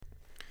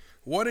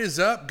What is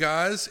up,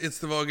 guys? It's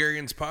the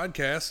Vulgarians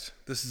podcast.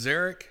 This is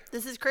Eric.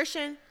 This is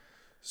Christian.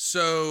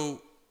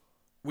 So,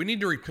 we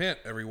need to repent,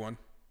 everyone.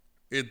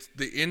 It's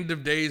the end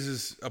of days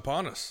is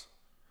upon us.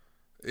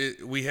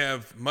 We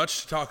have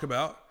much to talk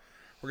about.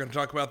 We're going to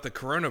talk about the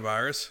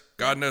coronavirus.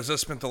 God knows I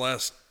spent the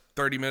last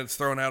 30 minutes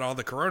throwing out all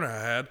the corona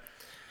I had.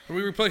 And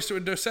we replaced it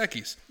with Dos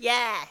Equis.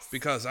 Yes.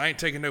 Because I ain't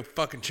taking no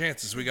fucking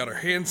chances. We got our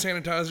hand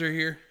sanitizer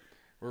here.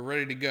 We're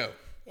ready to go.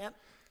 Yep.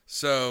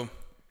 So,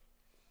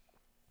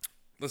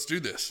 let's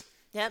do this.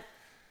 Yep.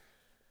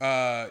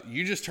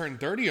 You just turned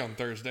 30 on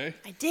Thursday.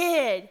 I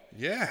did.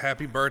 Yeah,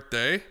 happy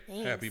birthday.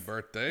 Thanks. Happy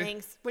birthday.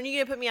 Thanks. When are you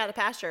going to put me out of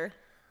pasture?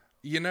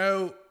 You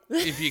know,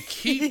 if you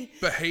keep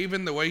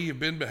behaving the way you've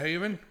been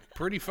behaving,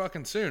 pretty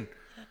fucking soon.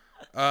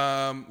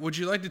 Would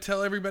you like to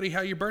tell everybody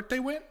how your birthday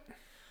went?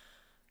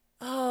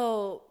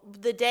 Oh,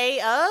 the day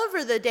of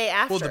or the day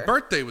after? Well, the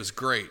birthday was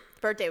great.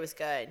 Birthday was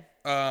good.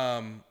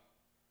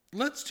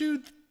 Let's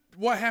do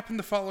what happened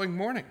the following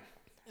morning.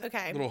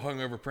 Okay. Little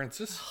hungover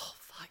princess. Oh,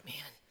 fuck, man.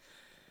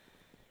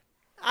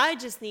 I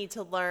just need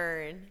to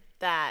learn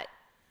that.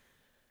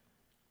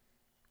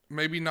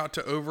 Maybe not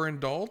to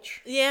overindulge.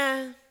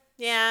 Yeah.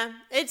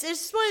 It's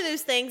just one of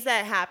those things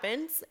that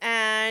happens,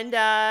 and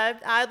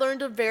I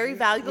learned a very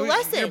valuable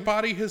lesson. Your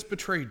body has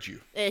betrayed you.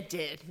 It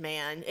did,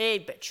 man.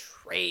 It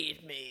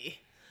betrayed me.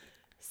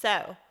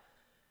 So,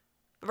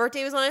 my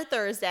birthday was on a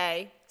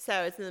Thursday,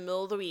 so it's in the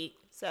middle of the week,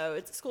 so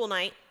it's a school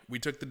night. We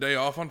took the day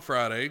off on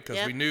Friday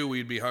because we knew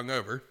we'd be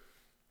hungover.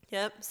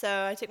 Yep,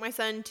 so I took my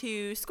son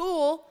to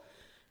school,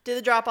 did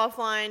the drop-off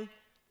line,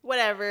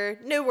 whatever,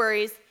 no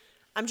worries.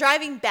 I'm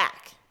driving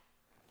back,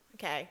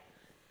 okay,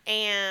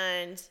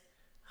 and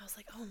I was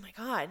like, oh my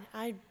God,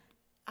 I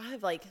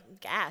have like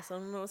gas, I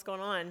don't know what's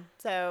going on.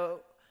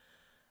 So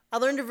I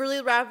learned a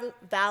really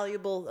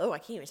valuable,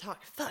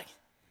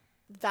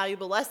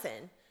 valuable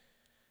lesson.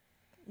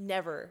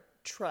 Never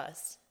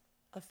trust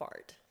a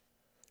fart.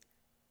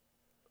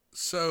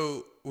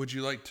 So, would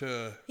you like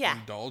to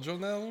indulge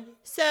on that a little bit?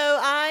 So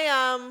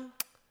I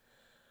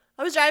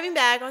was driving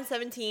back on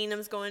 17. I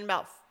was going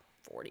about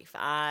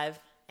 45,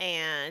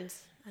 and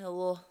I had a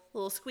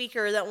little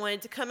squeaker that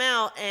wanted to come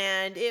out,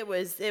 and it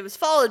was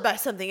followed by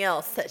something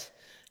else that.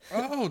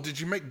 Oh, did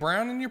you make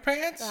brown in your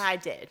pants? I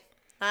did.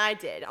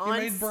 You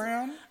made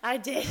brown? I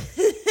did.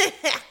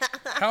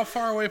 How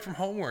far away from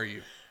home were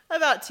you?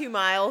 About 2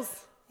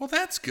 miles. Well,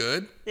 that's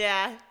good.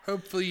 Yeah.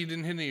 Hopefully you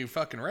didn't hit any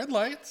fucking red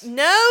lights.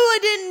 No, I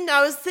didn't.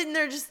 I was sitting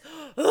there just,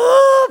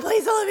 oh,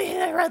 please don't let me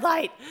hit a red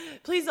light.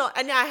 Please don't.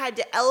 And I had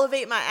to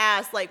elevate my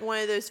ass like one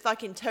of those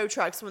fucking tow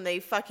trucks when they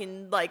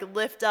fucking like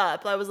lift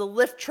up. I was a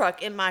lift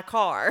truck in my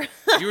car.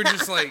 You were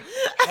just like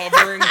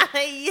hovering,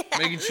 yeah.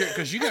 making sure,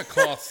 because you got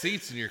cloth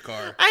seats in your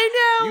car.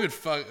 I know.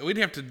 We'd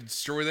have to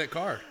destroy that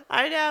car.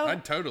 I know.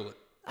 I'd total it.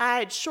 I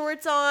had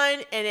shorts on,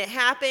 and it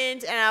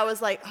happened, and I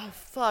was like, oh,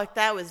 fuck,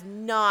 that was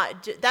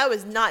not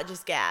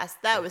just gas.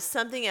 That was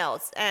something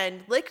else.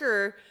 And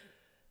liquor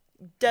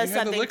does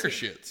something. You had the liquor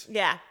shits.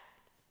 Yeah.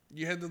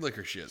 You had the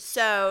liquor shits.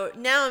 So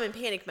now I'm in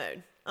panic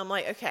mode. I'm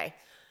like, okay.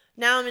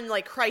 Now I'm in,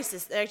 like,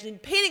 crisis. Actually,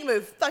 panic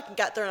mode fucking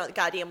got thrown out the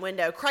goddamn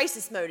window.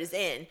 Crisis mode is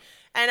in.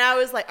 And I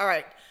was like, all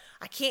right,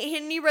 I can't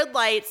hit any red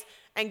lights,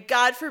 and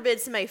God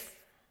forbid somebody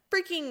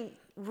freaking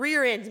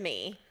rear end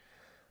me.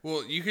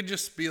 Well, you could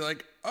just be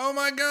like, oh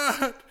my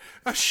God,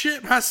 I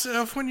shit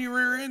myself when you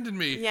rear-ended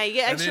me. Yeah, you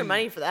get extra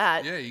money for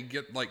that. Yeah, you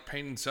get like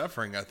pain and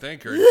suffering, I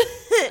think, or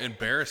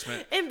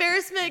embarrassment.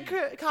 Embarrassment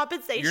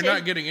compensation. You're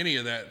not getting any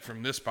of that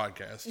from this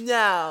podcast.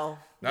 No.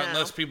 Not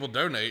unless people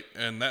donate,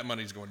 and that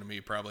money's going to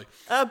me probably.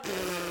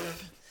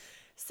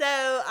 So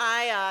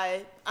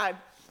I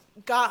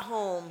got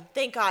home,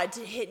 thank God,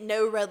 to hit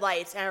no red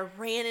lights, and I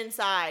ran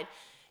inside.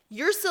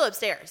 You're still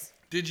upstairs.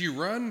 Did you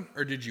run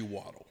or did you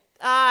waddle?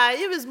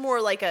 It was more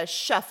like a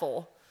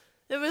shuffle.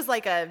 It was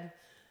like a,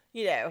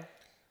 Did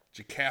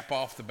you cap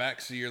off the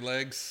backs of your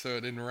legs so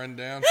it didn't run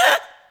down?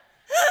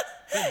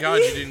 Thank God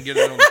you didn't get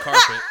it on the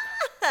carpet.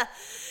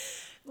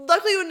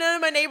 Luckily, none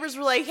of my neighbors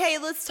were like, hey,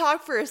 let's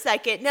talk for a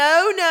second.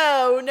 No,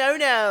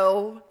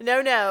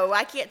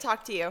 I can't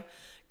talk to you.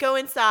 Go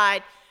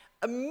inside.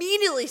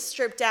 Immediately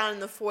stripped down in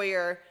the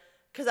foyer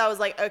because I was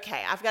like,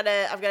 okay, I've got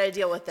to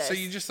deal with this. So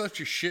you just left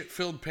your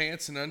shit-filled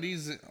pants and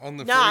undies on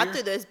the foyer? No, I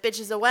threw those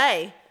bitches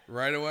away.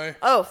 Right away?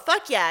 Oh,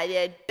 fuck yeah, I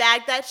did.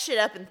 Bagged that shit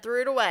up and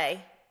threw it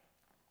away.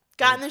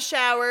 Got in the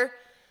shower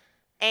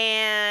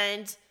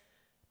and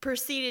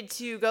proceeded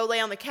to go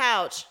lay on the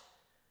couch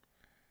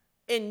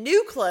in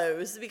new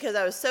clothes because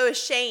I was so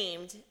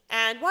ashamed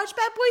and watch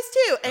Bad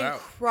Boys 2 and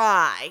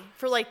cry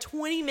for like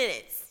 20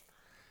 minutes.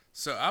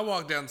 So I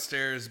walked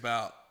downstairs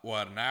about,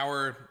 an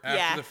hour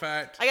after the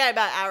fact? I got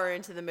about an hour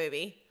into the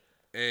movie.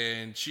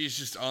 And she's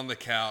just on the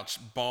couch,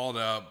 balled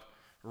up,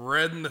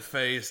 red in the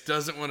face,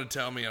 doesn't want to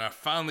tell me, and I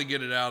finally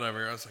get it out of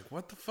her. I was like,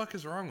 what the fuck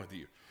is wrong with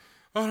you?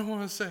 I don't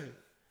want to say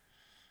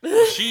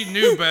it. She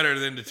knew better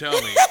than to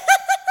tell me.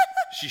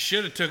 She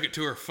should have took it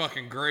to her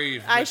fucking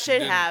grave. I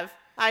should have.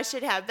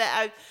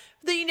 But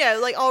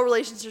like all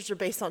relationships are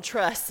based on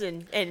trust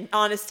and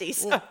honesty.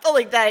 So I feel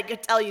like that I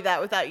could tell you that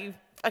without you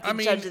fucking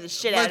judging the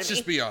shit out of me. Let's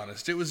just be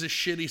honest. It was a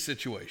shitty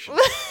situation.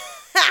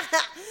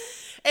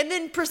 And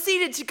then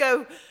proceeded to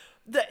go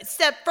the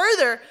step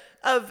further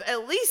of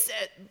at least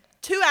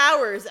 2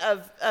 hours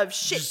of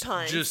shit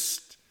puns.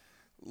 Just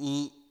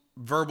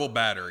verbal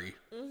battery.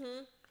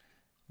 Mm-hmm.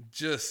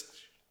 Just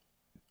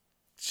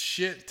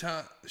shit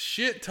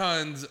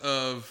tons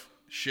of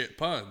shit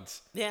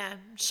puns. Yeah,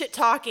 shit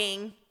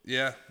talking.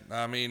 Yeah,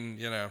 I mean,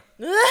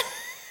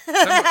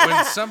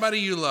 when somebody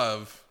you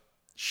love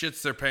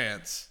shits their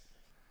pants,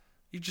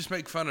 you just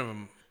make fun of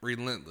them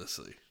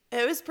relentlessly.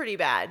 It was pretty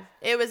bad.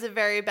 It was a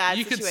very bad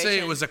situation. You could say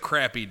it was a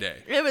crappy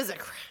day. It was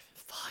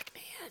fuck,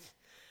 man.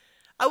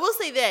 I will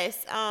say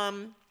this.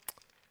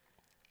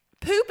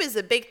 Poop is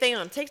a big thing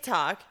on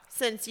TikTok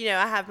since,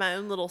 I have my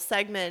own little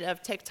segment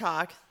of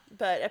TikTok.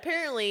 But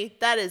apparently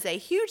that is a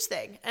huge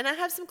thing. And I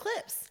have some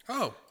clips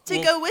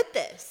to go with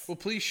this. Well,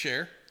 please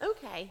share.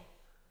 Okay.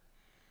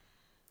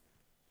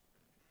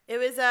 It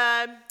was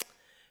an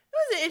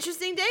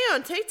interesting day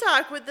on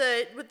TikTok with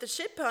the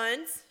shit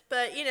puns.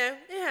 But, it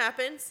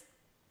happens.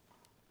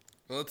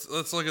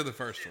 Let's look at the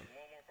first one.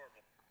 One more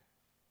purple.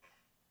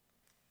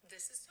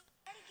 This is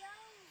let it go.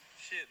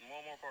 Shit, and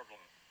one more purple.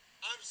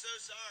 I'm so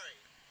sorry.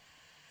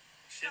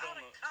 Shit on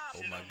the.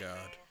 Oh my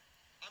God.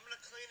 I'm gonna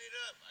clean it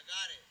up. I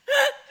got it.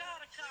 Call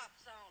the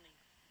cops on him.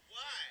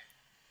 Why?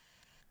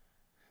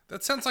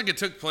 That sounds like it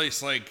took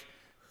place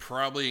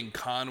probably in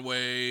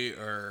Conway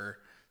or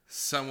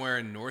somewhere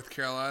in North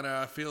Carolina.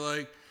 I feel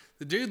like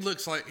the dude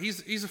looks like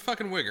he's a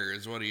fucking wigger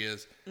is what he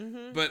is.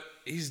 Mm-hmm. But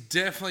he's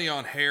definitely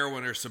on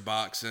heroin or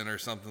Suboxone or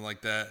something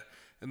like that.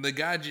 And the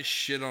guy just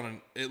shit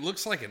on it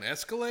looks like an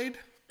Escalade.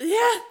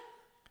 Yeah.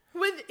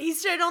 He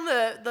stood on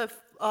the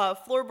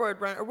floorboard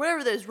run or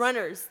whatever the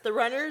runners,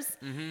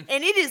 mm-hmm.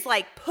 And it is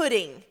like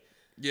pudding.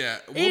 Yeah,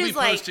 we'll be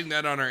posting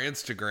that on our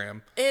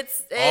Instagram.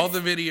 It's all the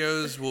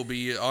videos will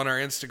be on our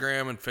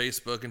Instagram and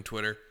Facebook and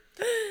Twitter.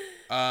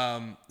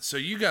 So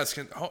you guys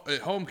at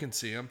home can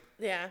see them.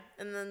 Yeah,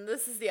 and then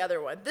this is the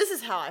other one. This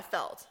is how I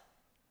felt.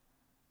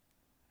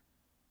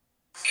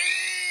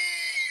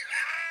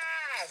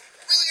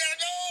 Really gotta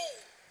go.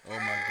 Oh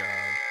my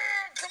God.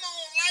 Come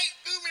on, light,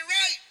 do me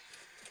right.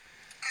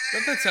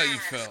 But that's how you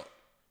felt.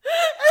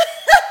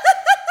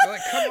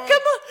 Like, come on.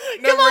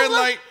 Come on, red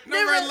light.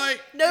 No red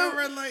light. No No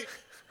red light.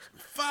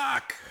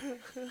 Fuck.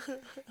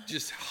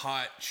 Just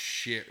hot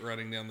shit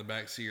running down the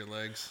backs of your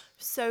legs.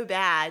 So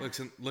bad.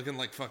 Looking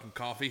like fucking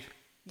coffee.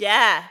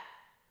 Yeah.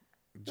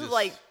 Just,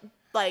 like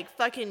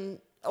fucking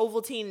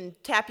Ovaltine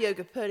and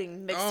tapioca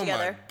pudding mixed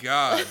together. Oh my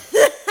God.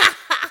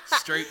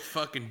 Straight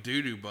fucking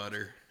doo-doo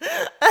butter.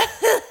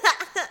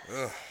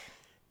 Ugh.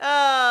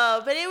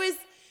 Oh, but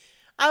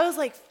I was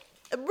like,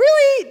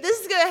 really? This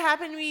is going to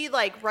happen to me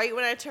right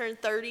when I turn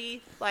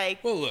 30?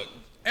 Well, look,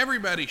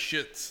 everybody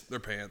shits their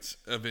pants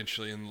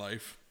eventually in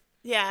life.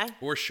 Yeah.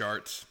 Or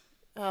sharts.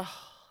 Oh.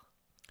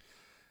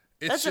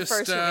 It's That's just, a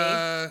first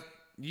for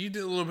me. You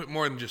did a little bit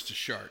more than just a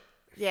shart.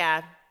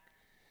 Yeah.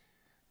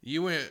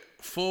 You went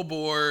full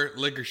bore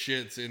liquor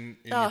shits in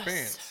your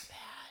pants.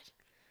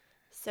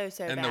 So bad.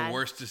 So and bad. And the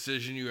worst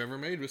decision you ever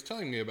made was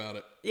telling me about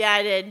it. Yeah,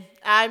 I did.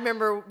 I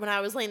remember when I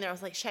was laying there, I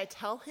was like, should I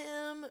tell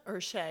him or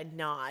should I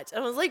not?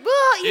 And I was like,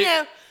 well, you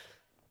know.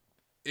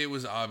 It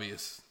was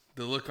obvious.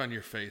 The look on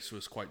your face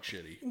was quite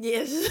shitty.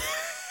 Yes.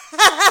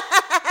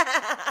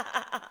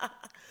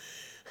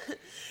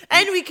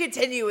 And we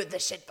continue with the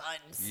shit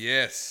buns.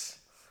 Yes.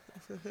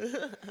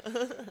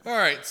 All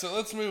right, so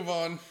let's move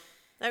on.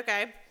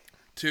 Okay.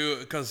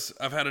 Because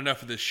I've had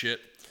enough of this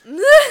shit.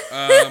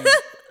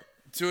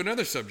 To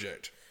another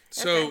subject.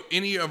 So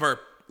any of our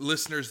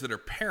listeners that are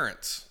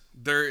parents,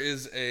 there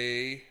is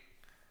a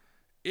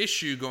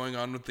issue going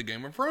on with the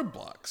game of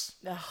Roblox.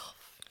 Oh.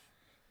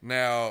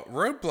 Now,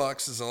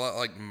 Roblox is a lot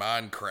like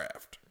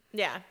Minecraft.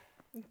 Yeah.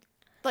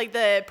 Like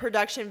the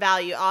production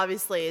value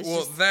obviously is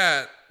just...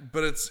 that,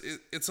 but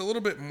it's a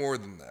little bit more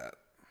than that.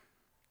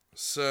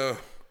 So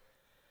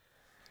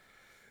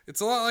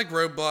it's a lot like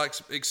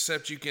Roblox,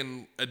 except you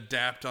can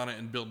adapt on it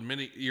and build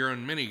your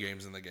own mini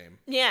games in the game.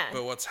 Yeah.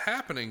 But what's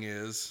happening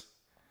is,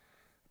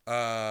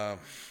 it's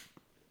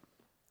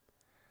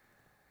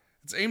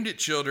aimed at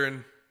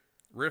children,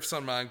 riffs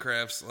on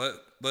Minecraft,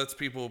 lets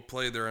people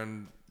play their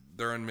own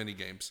mini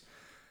games.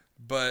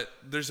 But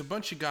there's a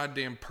bunch of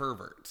goddamn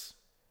perverts.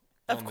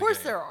 Of course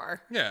there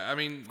are. Yeah, I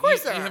mean, you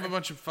have a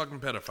bunch of fucking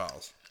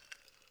pedophiles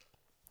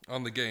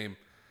on the game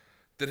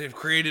that have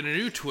created a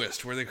new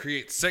twist where they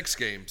create sex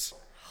games.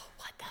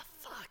 What the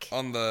fuck?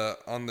 On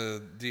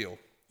the deal.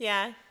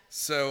 Yeah.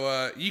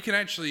 So you could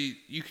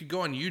go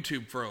on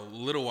YouTube for a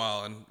little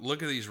while and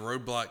look at these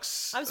Roblox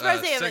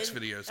sex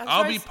videos.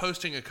 I'll be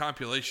posting a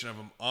compilation of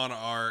them on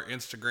our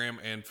Instagram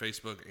and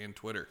Facebook and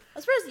Twitter.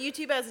 I'm surprised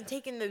YouTube hasn't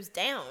taken those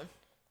down.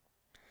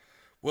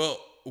 Well,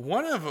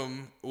 one of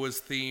them was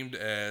themed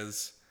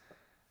as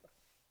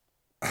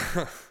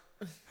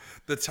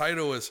the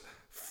title was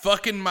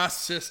 "Fucking My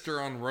Sister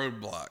on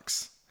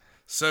Roblox."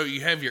 So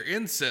you have your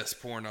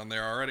incest porn on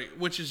there already,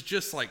 which is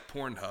just like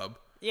Pornhub.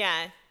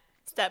 Yeah,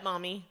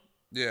 stepmommy.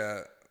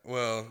 Yeah,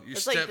 well, your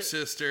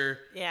stepsister.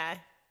 Yeah.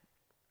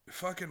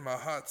 Fucking my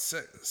hot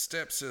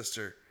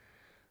stepsister.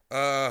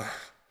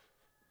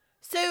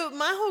 So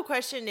my whole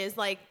question is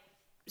like,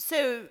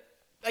 so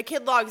a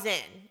kid logs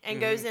in and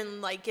goes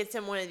and like gets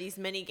in one of these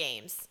mini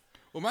games.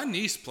 Well, my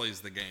niece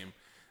plays the game,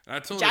 and I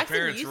told Jackson the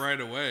parents used- right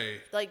away.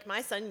 Like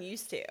my son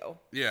used to.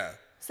 Yeah.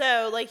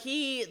 So like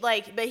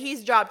but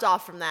he's dropped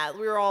off from that.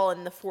 We were all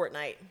in the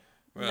Fortnite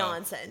Well,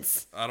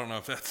 nonsense. I don't know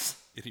if that's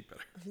any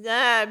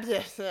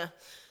better.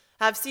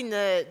 I've seen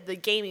the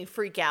gaming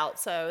freak out,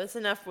 so it's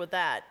enough with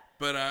that.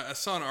 But I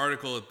saw an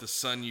article at the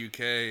Sun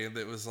UK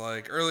that was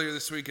like, earlier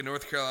this week in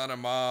North Carolina,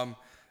 mom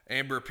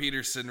Amber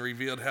Peterson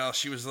revealed how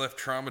she was left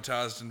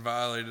traumatized and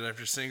violated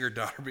after seeing her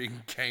daughter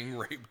being gang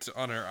raped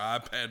on her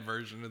iPad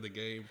version of the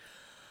game.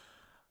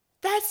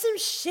 That's some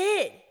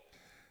shit.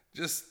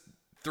 Just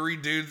three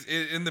dudes.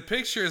 In the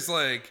picture is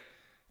like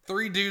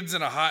three dudes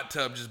in a hot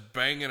tub just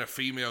banging a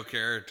female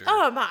character.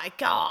 Oh my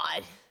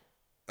god.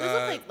 Those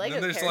look like Lego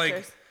then there's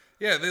characters.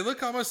 yeah, they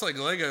look almost like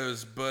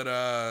Legos, but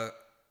a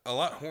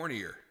lot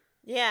hornier.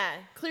 Yeah,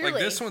 clearly.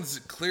 Like this one's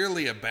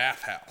clearly a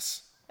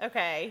bathhouse.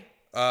 Okay.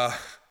 I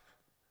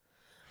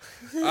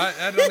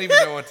don't even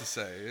know what to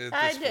say at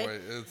I this did.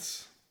 point.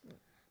 It's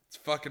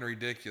fucking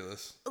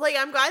ridiculous. Like,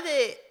 I'm glad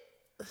that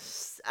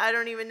I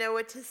don't even know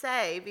what to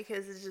say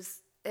because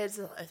it's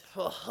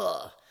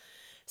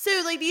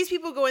so like these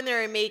people go in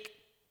there and make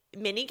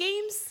mini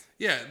games.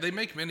 Yeah, they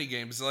make mini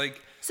games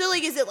like. So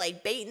like, is it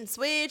like bait and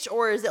switch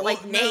or is it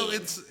like no,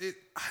 names?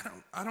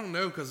 I don't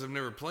know because I've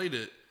never played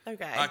it.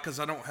 Okay. Because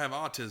I don't have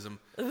autism,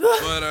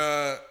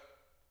 but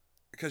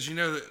because you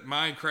know that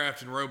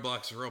Minecraft and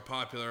Roblox are real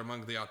popular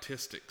among the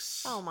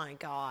autistics. Oh my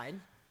god.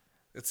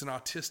 It's an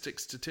autistic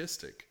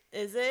statistic.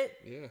 Is it?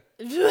 Yeah.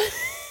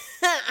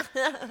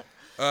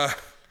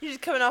 You're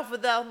just coming off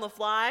with that on the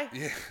fly?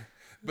 Yeah.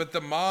 But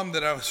the mom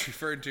that I was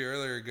referring to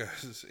earlier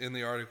goes in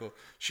the article,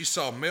 she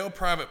saw male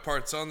private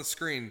parts on the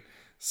screen,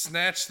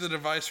 snatched the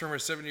device from her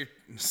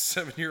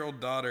seven-year-old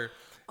daughter.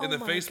 In the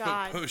my Facebook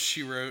God. post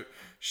she wrote,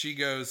 she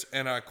goes,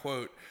 and I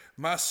quote,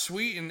 "My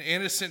sweet and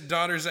innocent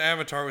daughter's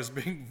avatar was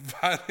being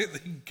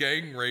violently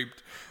gang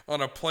raped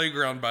on a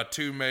playground by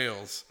two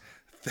males.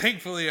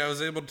 Thankfully, I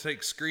was able to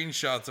take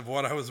screenshots of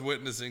what I was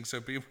witnessing so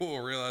people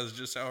will realize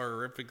just how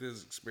horrific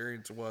this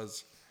experience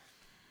was."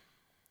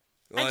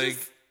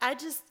 I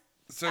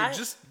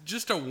just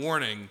Just a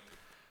warning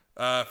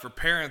for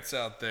parents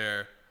out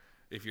there: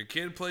 if your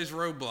kid plays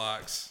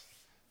Roblox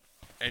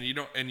and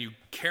you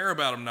care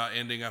about them not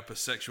ending up a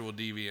sexual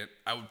deviant,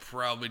 I would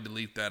probably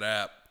delete that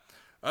app.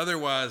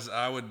 Otherwise,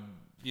 I would,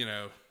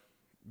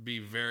 be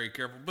very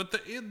careful. But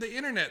the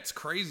internet's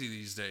crazy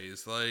these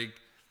days. Like,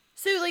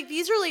 so like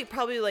these are like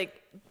probably like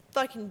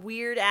fucking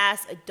weird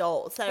ass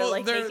adults that are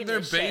like they're making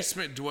this shit.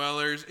 basement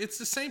dwellers. It's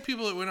the same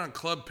people that went on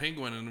Club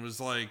Penguin and was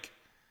like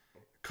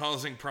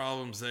causing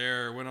problems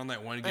there. Went on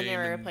that one game. I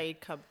never and, played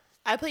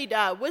I played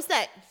what's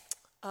that?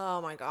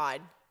 Oh my god.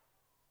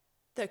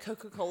 The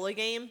Coca-Cola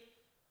game?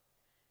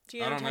 Do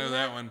you know I what don't I'm know talking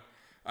that about? one.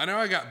 I know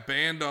I got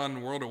banned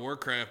on World of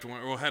Warcraft.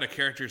 Had a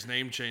character's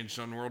name changed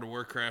on World of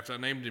Warcraft. I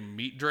named him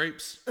Meat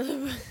Drapes.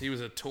 He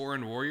was a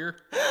Tauren warrior.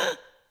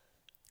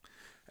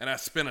 And I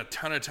spent a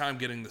ton of time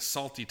getting the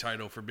salty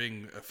title for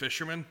being a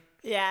fisherman.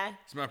 Yeah.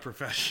 It's my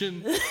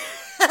profession.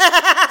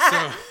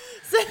 So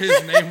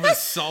his name was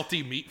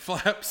Salty Meat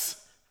Flaps.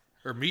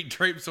 Or Meat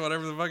Drapes,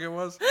 whatever the fuck it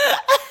was.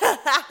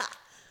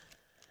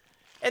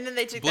 And then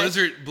they took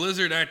Blizzard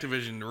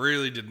Activision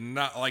really did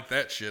not like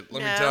that shit.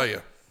 Let me No. tell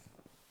you.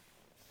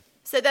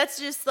 So that's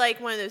just like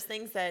one of those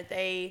things that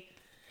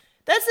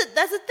that's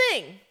a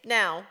thing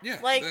now. Yeah,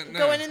 Like no.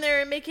 going in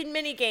there and making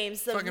mini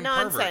games of Fucking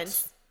nonsense.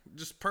 perverts.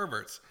 Just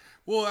perverts.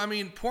 Well, I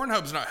mean,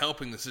 Pornhub's not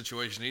helping the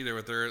situation either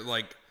with their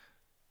like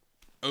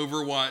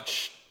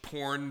Overwatch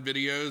porn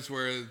videos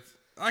where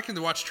I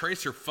can watch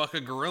Tracer fuck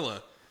a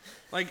gorilla.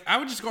 Like, I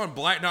would just go on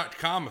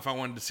black.com if I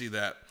wanted to see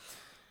that.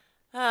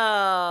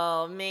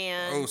 Oh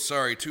man. Oh,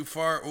 sorry, too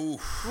far.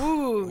 Oof.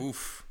 Ooh.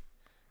 Oof.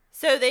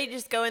 So they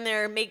just go in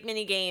there and make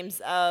mini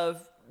games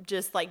of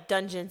just like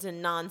dungeons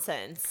and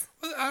nonsense.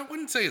 Well, I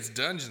wouldn't say it's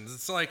dungeons.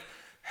 It's like,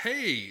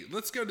 hey,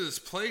 let's go to this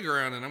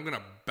playground and I'm going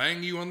to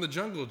bang you on the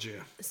jungle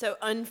gym. So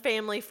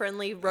unfamily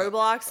friendly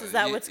Roblox, is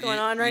that what's going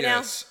on right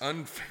Yes,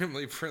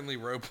 unfamily friendly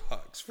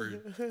Roblox.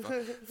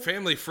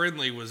 Family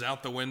friendly was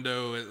out the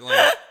window at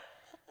like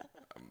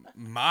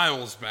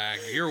miles back.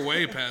 You're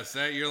way past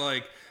that. You're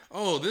like,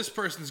 oh, this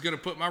person's going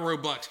to put my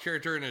Roblox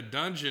character in a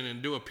dungeon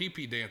and do a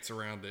pee-pee dance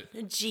around it.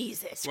 now?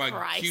 Jesus While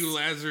Christ. Q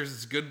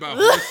Lazarus' Goodbye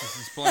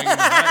Horses is playing in the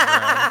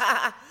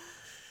background.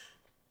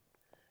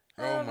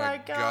 Oh my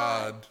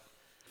God.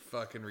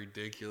 Fucking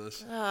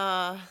ridiculous.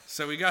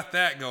 So we got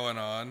that going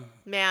on.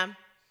 Man.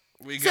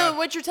 We So got,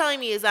 what you're telling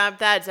me is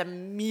that I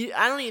don't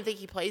even think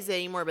he plays it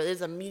anymore, but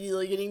it's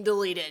immediately getting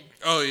deleted.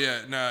 oh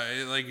yeah,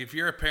 no, like if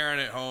you're a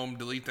parent at home,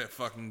 delete that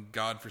fucking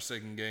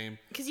godforsaken game.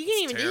 Because you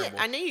can't It's even do terrible.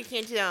 it. I know you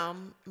can't do that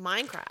on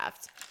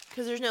Minecraft.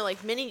 Because there's no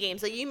like mini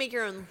games. Like you make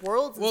your own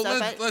worlds and Well,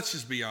 stuff. let's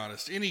just be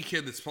honest. Any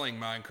kid that's playing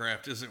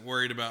Minecraft isn't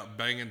worried about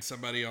banging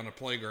somebody on a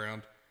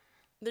playground.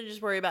 They're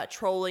just worried about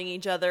trolling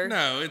each other.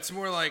 No, it's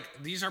more like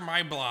these are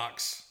my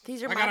blocks.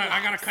 These are I my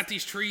gotta blocks. cut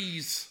these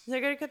trees.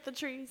 They're gonna cut the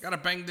trees. Gotta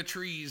bang the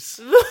trees.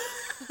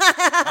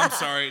 I'm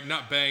sorry,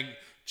 not bang,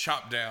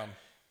 chop down.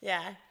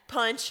 Yeah,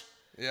 punch.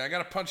 Yeah, I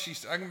gotta punch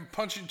these. I'm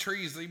punching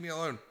trees. Leave me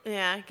alone.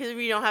 Yeah, because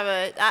we don't have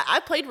a. I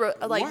played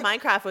like What?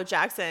 Minecraft with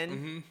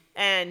Jackson,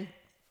 and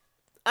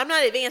I'm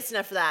not advanced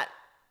enough for that.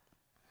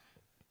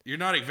 You're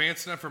not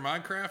advanced enough for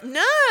Minecraft?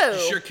 No.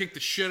 You sure kicked the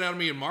shit out of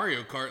me in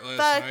Mario Kart last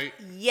Fuck night.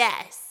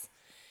 yes.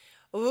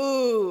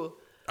 Ooh.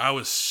 I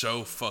was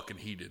so fucking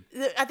heated.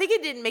 I think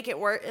it didn't make it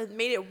worse. It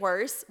made it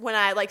worse when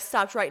I like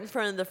stopped right in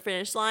front of the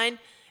finish line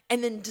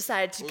and then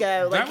decided to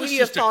go. Like That was give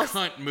you a just a false.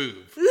 cunt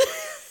move.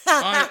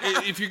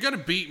 If you're gonna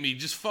beat me,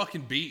 just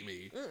fucking beat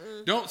me.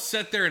 Don't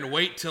sit there and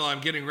wait till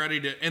I'm getting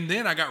ready to. And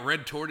then I got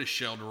red tortoise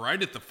shelled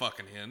right at the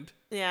fucking end.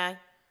 Yeah.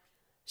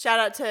 Shout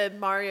out to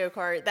Mario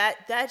Kart.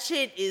 That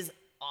shit is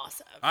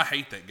awesome. I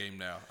hate that game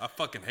now. I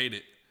fucking hate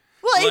it.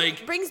 Well,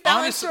 it brings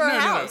balance to our no,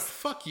 house.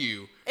 fuck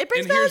you. It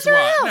brings and here's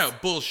balance to our why. house. No,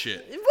 bullshit.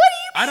 What do you mean?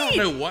 I don't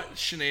know what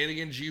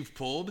shenanigans you've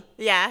pulled,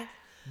 Yeah.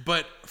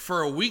 but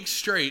for a week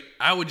straight,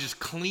 I would just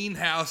clean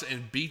house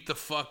and beat the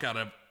fuck out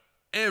of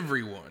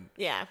everyone.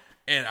 Yeah.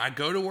 And I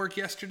go to work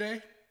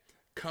yesterday,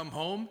 come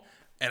home,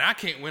 and I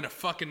can't win a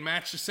fucking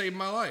match to save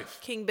my life.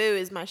 King Boo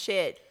is my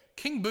shit.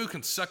 King Boo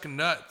can suck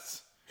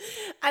nuts.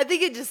 I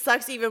think it just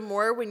sucks even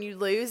more when you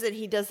lose and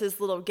he does this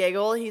little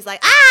giggle. He's like,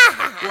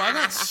 ah! Well, I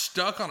got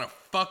stuck on a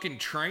fucking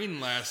train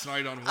last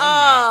night on one map.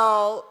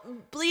 Oh,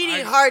 bleeding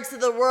I- hearts of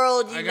the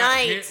world I unite. got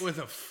hit with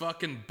a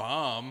fucking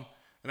bomb,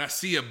 and I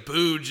see a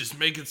Boo just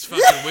make its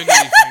fucking wiggly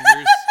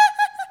fingers.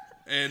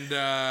 And,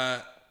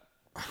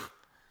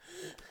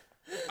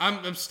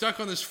 I'm stuck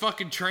on this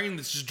fucking train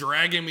that's just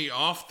dragging me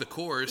off the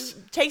course.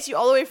 Takes you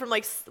all the way from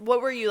like,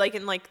 what were you, like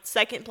in like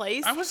second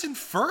place? I was in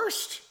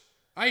first.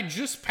 I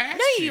just passed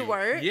No, you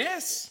weren't.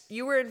 Yes.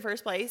 You were in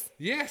first place.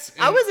 Yes.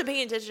 I and wasn't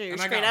paying attention to your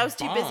and I screen. got I was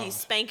too busy bombed.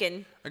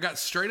 spanking. I got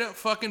straight up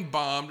fucking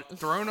bombed,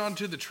 thrown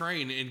onto the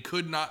train, and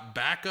could not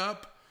back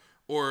up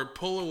or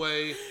pull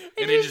away,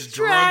 and it just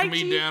dragged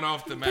me you- down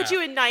off the map. Put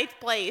you in ninth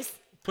place.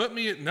 Put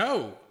me at,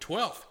 no,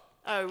 12th.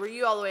 Oh, were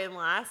you all the way in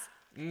last?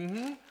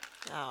 Mm-hmm.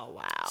 Oh,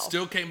 wow.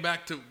 Still came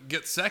back to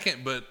get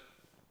second, but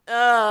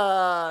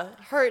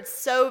Hurts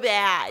so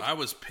bad. I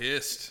was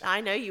pissed.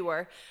 I know you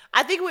were.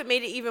 I think what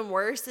made it even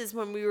worse is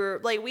when we were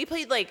like, we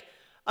played like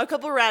a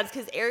couple rounds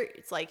because Eric,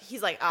 it's like,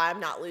 he's like, I'm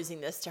not losing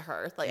this to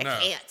her. Like, No, I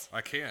can't.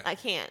 I can't. I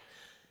can't.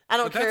 I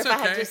don't But care if that's I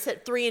had okay. to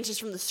sit 3 inches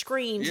from the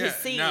screen Yeah, to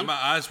see. now my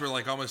eyes were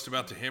like almost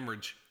about to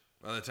hemorrhage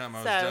by the time I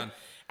was So done.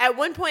 at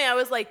one point I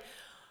was like,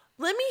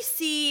 let me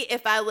see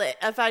if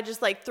I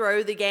just like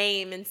throw the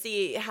game and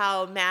see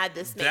how mad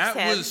this makes That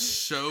him. was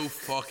so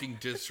fucking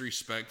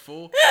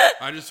disrespectful.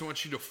 I just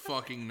want you to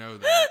fucking know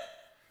that.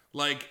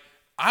 Like,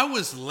 I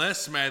was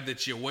less mad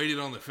that you waited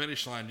on the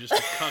finish line just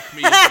to cuck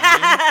me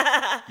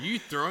at the end. You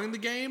throwing the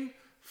game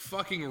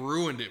fucking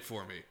ruined it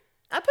for me.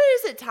 I put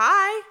us at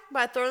tie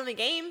by throwing the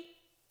game.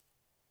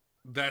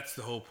 That's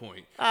the whole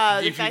point. The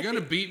If you're fact gonna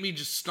that- beat me,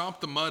 just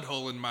stomp the mud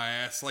hole in my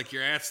ass like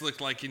your ass looked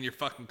like in your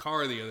fucking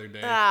car the other day.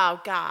 Oh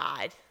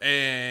God.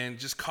 And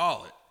just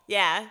call it.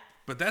 Yeah.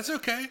 But that's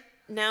okay.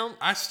 No.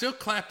 I still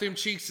clap them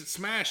cheeks at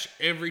Smash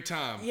every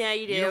time. Yeah,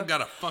 you do. You don't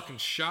got a fucking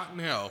shot in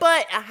hell.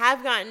 But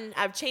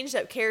I've changed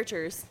up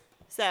characters.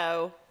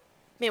 So,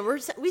 man,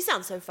 we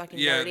sound so fucking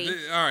Yeah,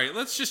 nerdy. all right,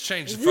 let's just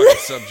change the fucking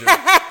subject.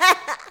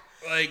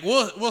 Like,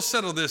 we'll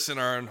settle this in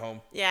our own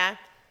home. Yeah.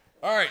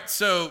 All right,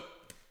 so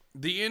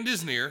the end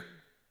is near.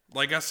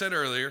 Like I said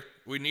earlier,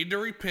 we need to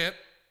repent.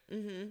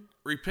 Mm-hmm.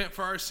 Repent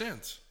for our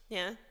sins.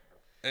 Yeah.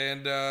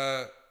 And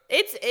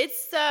It's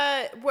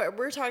what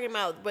we're talking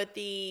about with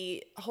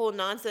the whole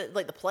nonsense,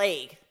 like the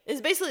plague.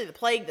 It's basically the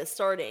plague that's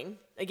starting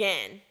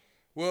again.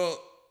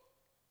 well,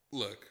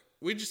 look,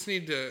 we just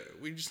need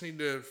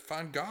to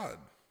find God.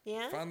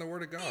 Yeah. Find the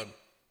word of God.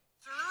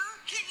 Sir,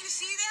 can't you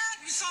see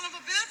that, you son of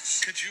a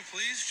bitch? Could you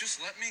please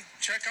just let me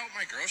check out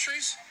my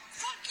groceries?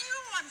 Fuck you,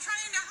 I'm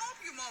trying to help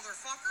you,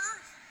 motherfucker.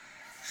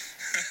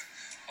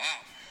 Wow,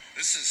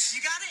 this is...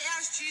 You gotta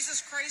ask Jesus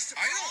Christ.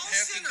 I don't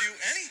have to do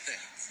anything.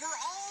 We're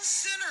all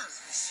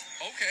sinners.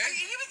 Okay.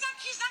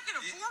 He's not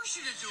gonna force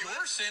you to do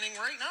You're sinning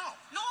right now.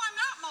 No, I'm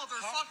not,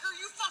 motherfucker.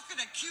 You fucking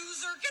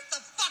accuser. Get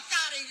the fuck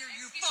out of here,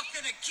 you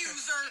fucking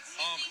accuser.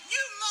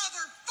 You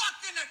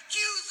motherfucking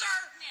accuser.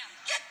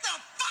 Get the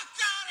fuck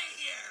out of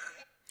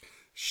here.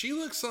 She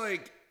looks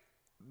like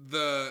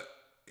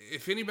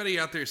if anybody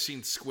out there has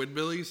seen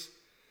Squidbillies,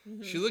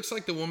 she looks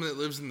like the woman that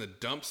lives in the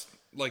dumps,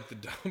 like the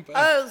dump.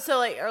 Oh, so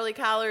like Early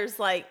Collar's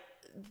like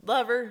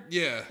lover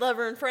Yeah.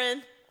 and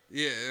friend.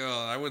 Yeah, well,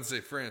 I wouldn't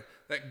say friend.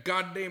 That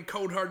goddamn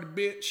cold-hearted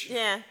bitch.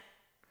 Yeah.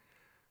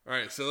 All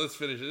right, so let's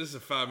finish it. This is a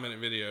 5-minute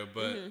video,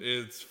 but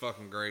it's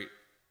fucking great.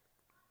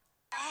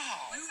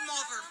 You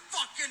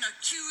motherfucking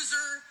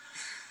accuser.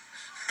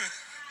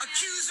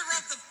 Accuser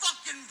of the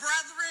fucking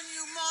brethren,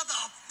 you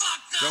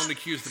motherfucker. Don't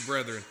accuse the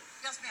brethren.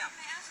 Yes, ma'am.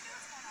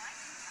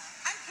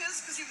 I'm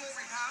pissed because he won't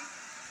repent.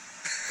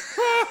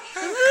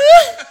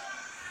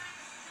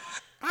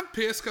 I'm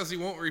pissed because he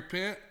won't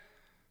repent.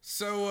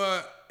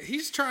 So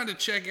he's trying to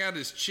check out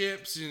his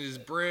chips and his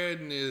bread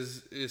and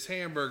his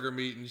hamburger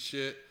meat and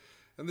shit.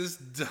 And this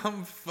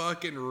dumb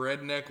fucking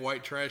redneck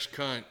white trash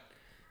cunt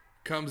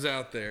comes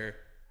out there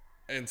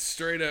and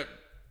straight up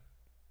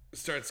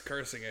starts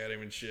cursing at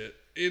him and shit.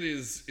 It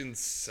is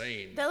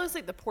insane. That looks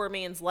like the poor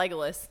man's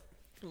Legolas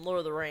from Lord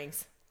of the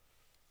Rings.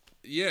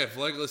 Yeah, if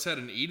Legolas had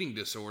an eating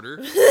disorder,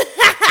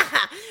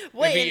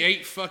 Wait. if he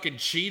ate fucking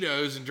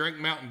Cheetos and drank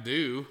Mountain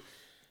Dew.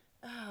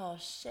 Oh,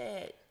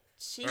 shit.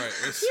 She, All right,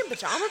 is she in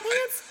pajama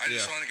pants? I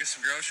just Yeah. want to get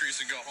some groceries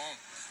and go home.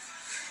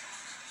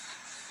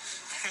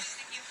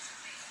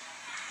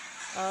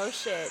 Oh,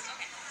 shit.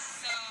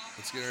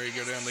 Let's get ready to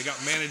go down. They got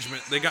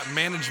management. They got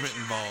management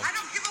involved. I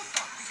don't give a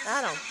fuck. Because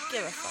I don't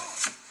give a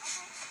fuck.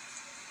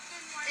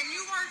 And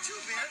you are too,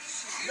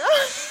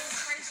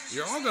 bitch.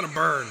 You're all gonna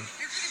burn.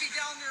 You're gonna be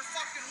down there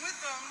fucking with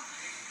them,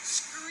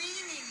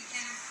 screaming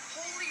in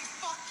holy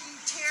fucking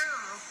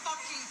terror of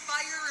fucking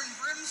fire and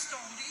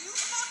brimstone. Do you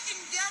fucking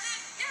get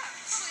it? Yeah,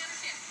 totally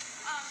understand.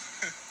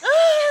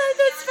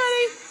 That's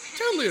funny.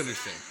 Totally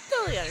understand.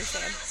 Totally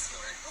understand.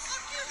 Well,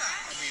 fuck you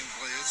then. I mean,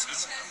 boy, it's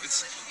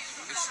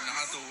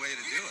not the way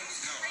to do it.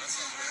 No, that's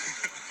not the way to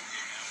do it.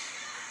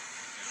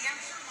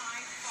 Answer my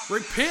fucking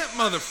Repent,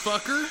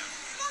 motherfucker.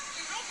 fuck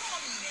you. Don't call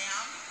me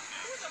ma'am.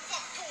 Who the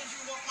fuck told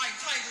you what my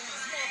title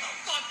is,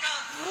 motherfucker?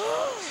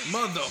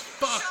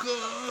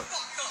 Motherfucker.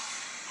 Fuck up.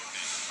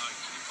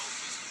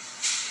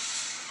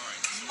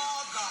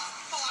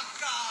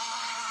 Motherfucker.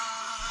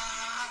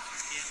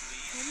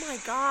 Oh, my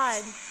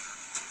God.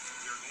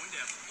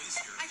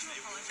 I do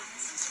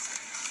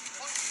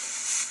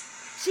apologize.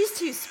 She's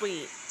too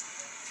sweet.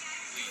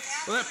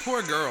 Well, that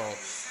poor girl.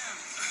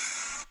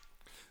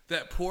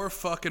 That poor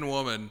fucking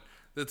woman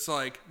that's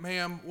like,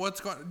 ma'am,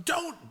 what's going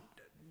on?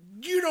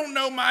 You don't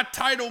know my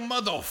title,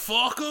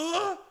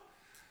 motherfucker.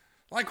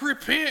 Like,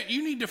 repent.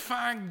 You need to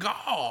find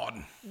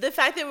God. The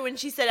fact that when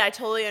she said, I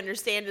totally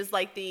understand, is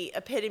like the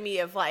epitome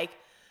of like,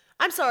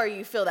 I'm sorry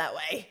you feel that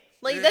way.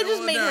 Like, that just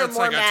Well, made no, her it's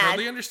more like, mad. I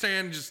totally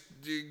understand. Just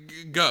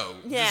go.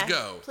 Yeah, Just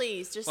go.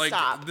 please, just like,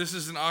 stop. This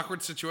is an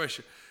awkward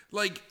situation.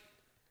 Like,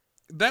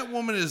 that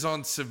woman is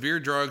on severe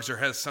drugs or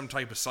has some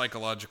type of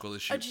psychological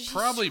issue. Oh, she's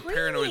Probably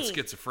paranoid screaming.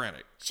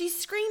 schizophrenic. She's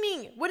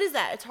screaming. What is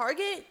that? A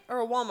Target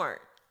or a Walmart?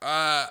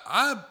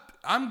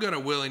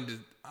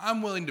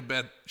 I'm willing to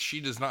bet she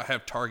does not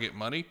have Target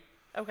money.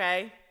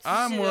 Okay. So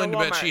I'm she's in a willing to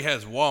bet Walmart. she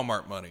has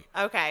Walmart money.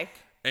 Okay.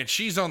 And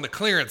she's on the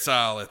clearance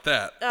aisle at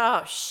that.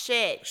 Oh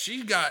shit.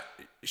 She got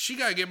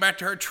to get back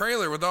to her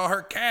trailer with all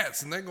her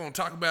cats, and they're going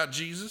to talk about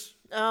Jesus.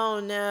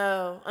 Oh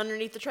no.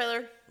 Underneath the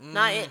trailer? Mm.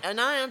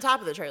 Not on top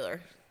of the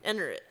trailer.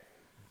 Under it.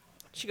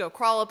 She go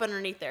crawl up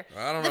underneath there.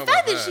 I don't the know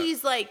fact about that that.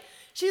 she's like,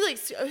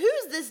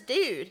 who's this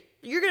dude?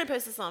 You're gonna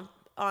post this on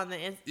the Yeah, on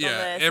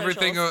the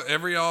everything,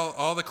 socials.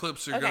 all the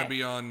clips are going Okay. to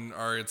be on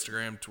our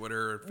Instagram,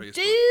 Twitter, or Facebook.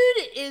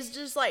 Dude is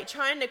just like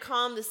trying to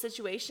calm the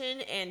situation,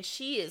 and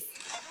she is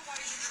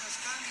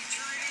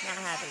not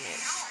having it.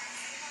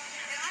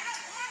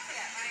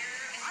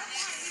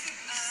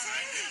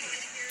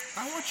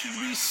 I want you to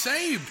be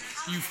saved,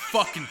 you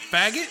fucking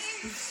faggot.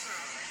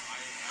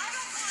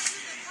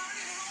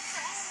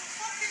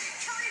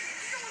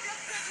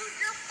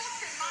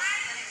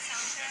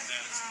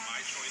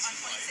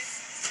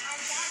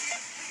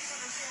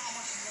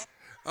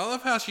 I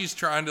love how she's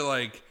trying to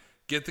like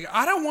get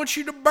I don't want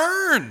you to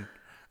burn.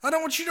 I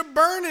don't want you to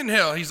burn in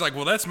hell. He's like,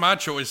 well, that's my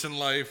choice in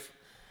life.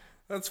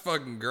 That's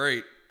fucking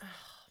great.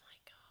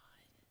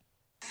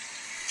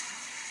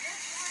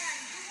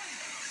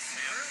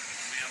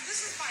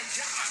 This is my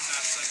job. I'm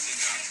not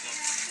sensing God's love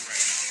for you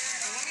right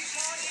now. Let me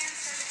call you.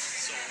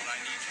 So what I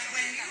need you to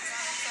When you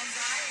found some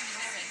guy and you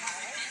had a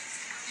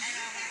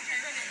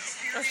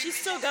home, Oh, she's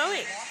still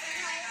going.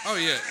 Oh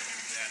yeah.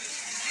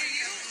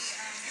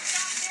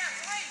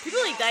 People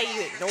like that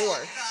you ignore.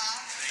 get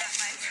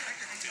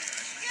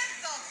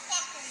the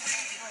fuck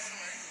away from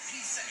me,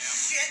 piece of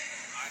shit.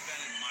 I've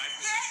been in my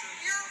Get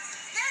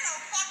position. the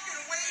fuck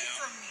away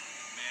from me.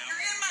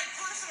 You're in my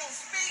personal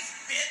space,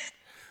 bitch.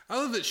 I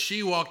love that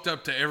she walked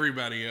up to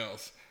everybody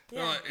else.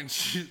 Yeah. And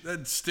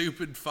that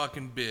stupid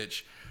fucking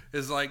bitch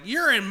is like,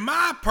 you're in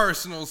my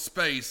personal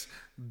space,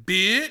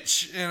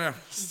 bitch. And I'm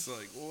just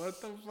like, what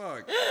the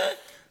fuck?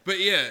 But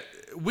yeah,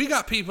 we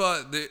got people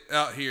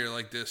out here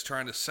like this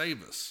trying to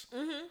save us.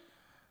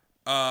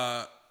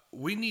 Mm-hmm.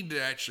 We need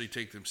to actually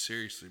take them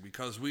seriously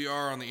because we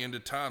are on the end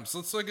of times.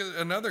 Let's look at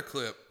another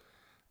clip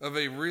of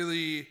a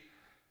really,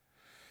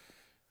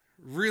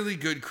 really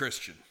good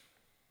Christian.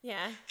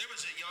 Yeah. There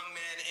was a young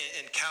man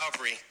in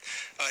Calvary.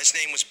 His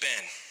name was Ben.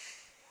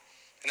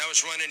 And I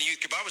was running a youth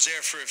group. I was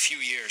there for a few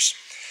years.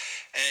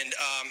 And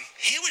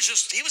he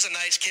was a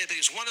nice kid, but he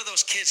was one of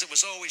those kids that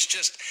was always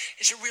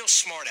he's a real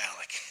smart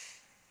aleck.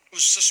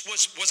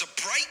 Was a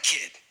bright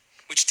kid,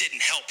 which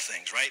didn't help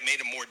things, right?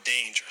 Made him more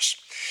dangerous.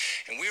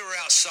 And we were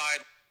outside.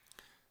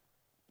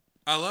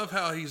 I love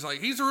how he's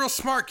like, he's a real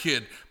smart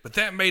kid, but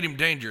that made him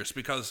dangerous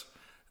because,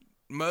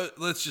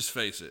 let's just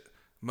face it,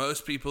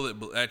 most people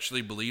that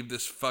actually believe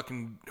this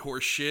fucking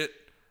horse shit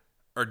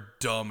are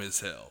dumb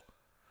as hell.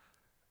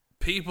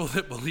 people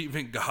that believe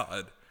in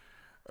God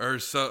are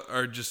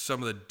just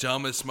some of the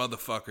dumbest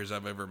motherfuckers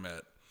I've ever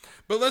met.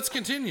 But let's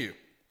continue.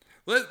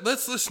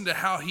 Let's listen to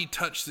how he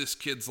touched this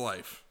kid's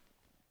life.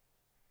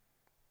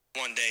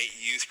 One day,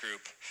 youth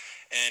group,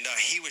 and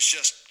he was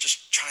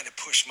just trying to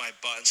push my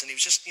buttons, and he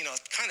was just,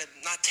 kind of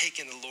not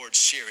taking the Lord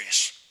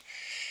serious.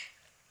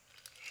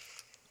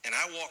 And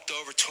I walked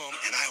over to him,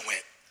 and I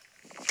went,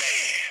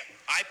 bam!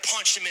 I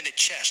punched him in the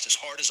chest as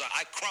hard as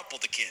I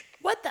crumpled the kid.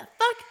 What the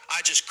fuck?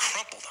 I just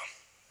crumpled him.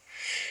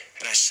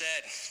 And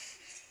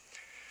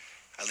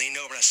I leaned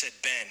over and I said,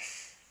 Ben,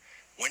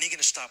 when are you going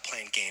to stop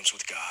playing games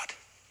with God?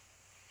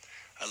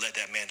 I led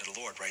that man to the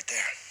Lord right there.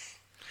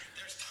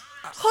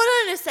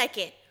 Hold on a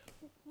second.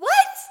 What?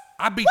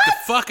 I beat the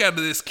fuck out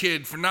of this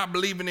kid for not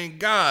believing in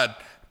God,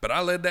 but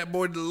I led that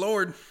boy to the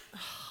Lord.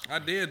 I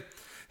did.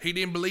 He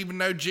didn't believe in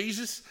no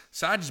Jesus,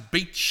 so I just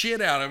beat the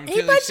shit out of him.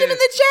 He punched him in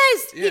the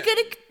chest. Yeah. He could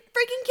have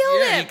freaking killed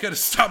Yeah, him. he could have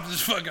stopped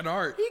his fucking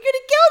heart. He could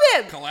have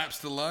killed him.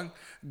 Collapsed the lung.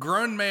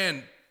 Grown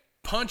man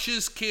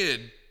punches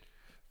kid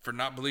for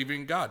not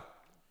believing in God.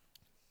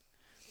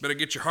 Better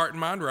get your heart and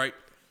mind right.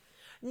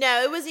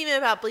 No, it wasn't even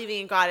about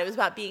believing in God. It was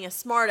about being a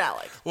smart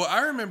aleck. Well,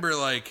 I remember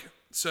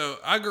so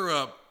I grew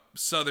up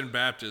Southern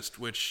Baptist,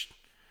 which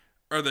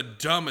are the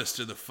dumbest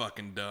of the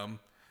fucking dumb.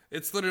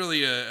 It's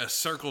literally a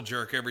circle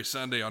jerk every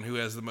Sunday on who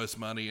has the most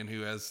money and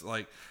who has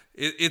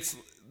it's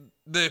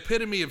the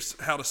epitome of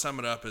how to sum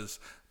it up is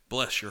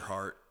bless your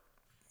heart.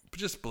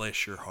 Just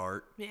bless your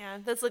heart. Yeah,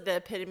 that's like the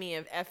epitome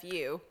of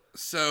FU.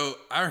 So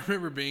I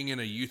remember being in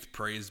a youth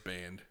praise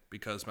band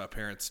because my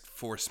parents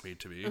forced me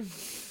to be.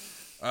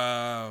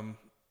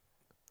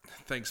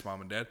 Thanks,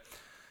 Mom and Dad.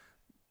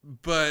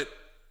 But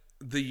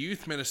the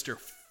youth minister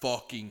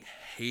fucking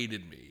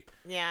hated me.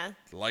 Yeah,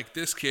 Like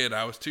this kid,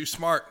 I was too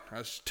smart.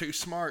 too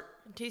smart.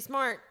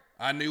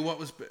 I knew what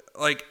was...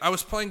 I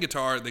was playing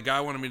guitar. The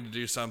guy wanted me to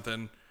do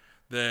something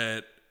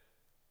that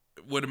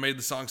would have made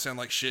the song sound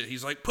like shit.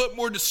 He's like, put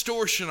more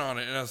distortion on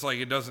it. And I was like,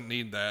 it doesn't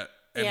need that.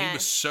 And Yeah. he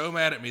was so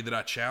mad at me that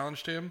I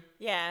challenged him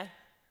Yeah.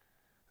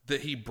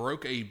 that he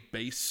broke a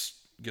bass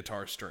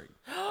guitar string.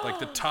 Like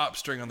the top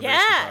string on the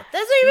bass Yeah, guitar.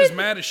 that's what he was was-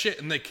 mad as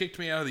shit, and they kicked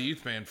me out of the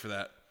youth band for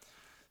that.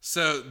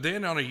 So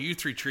then on a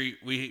youth retreat,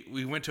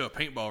 we went to a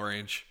paintball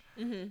range.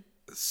 Mm-hmm.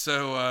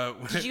 So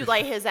Did you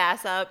light his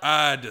ass up?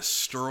 I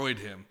destroyed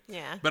him.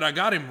 Yeah. But I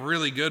got him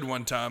really good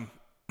one time.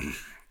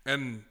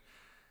 And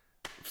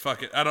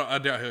fuck it. I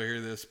doubt he'll hear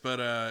this, but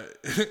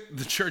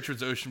the church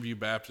was Ocean View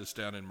Baptist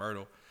down in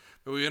Myrtle.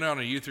 But we went on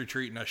a youth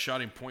retreat and I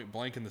shot him point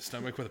blank in the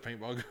stomach with a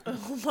paintball gun.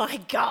 Oh my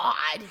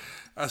God.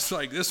 I was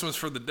like, this one's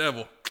for the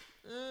devil.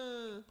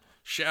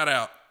 Shout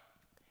out.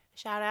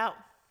 Shout out.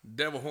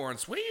 Devil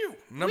horns. Woo!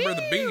 Number of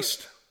the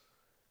beast.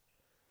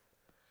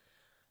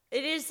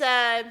 It is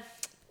that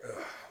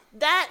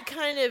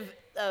kind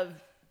of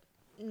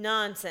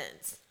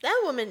nonsense.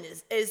 That woman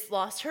is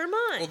lost her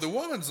mind. Well, the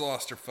woman's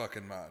lost her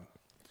fucking mind.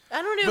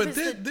 I don't know But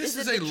if this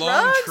is is it a the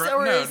long drugs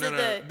or No. is it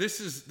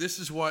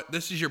the...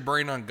 This is your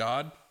brain on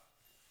God.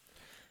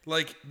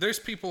 Like, there's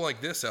people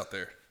like this out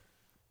there.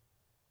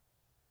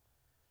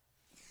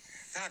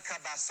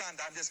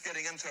 I'm just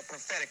getting into a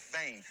prophetic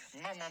vein.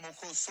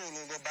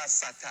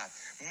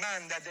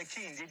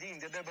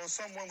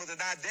 Someone with a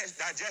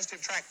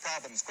digestive tract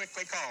problems,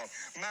 quickly call.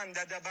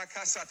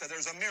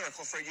 There's a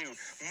miracle for you.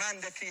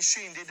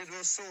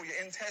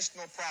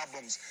 Intestinal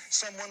problems.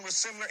 Someone with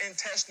similar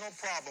intestinal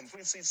problems.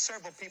 We've seen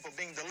several people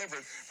being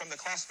delivered from the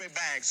colostomy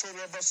bag.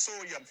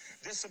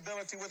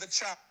 Disability with a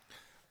child.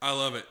 I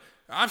love it.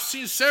 I've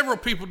seen several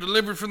people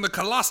delivered from the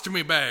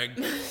colostomy bag.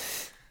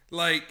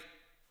 Like,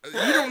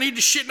 you don't need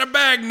to shit in a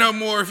bag no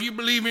more if you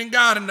believe in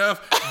God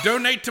enough.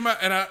 Donate to my...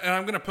 And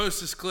I'm going to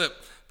post this clip,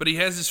 but he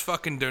has his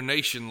fucking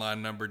donation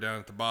line number down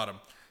at the bottom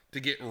to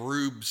get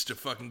rubes to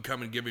fucking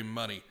come and give him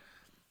money.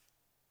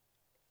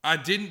 I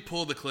didn't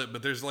pull the clip,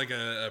 but there's like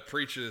a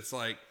preacher that's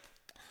like,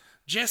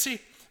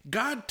 Jesse,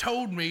 God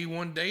told me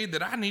one day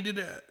that I needed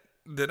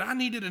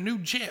a new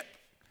jet,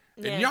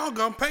 and y'all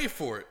gonna pay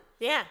for it.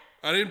 Yeah.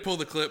 I didn't pull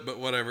the clip, but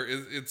whatever.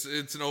 It's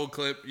an old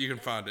clip. You can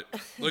find it.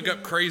 Look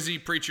up crazy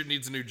preacher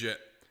needs a new jet.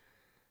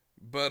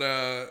 But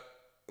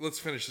let's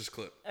finish this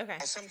clip. Okay.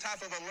 Some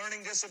type of a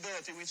learning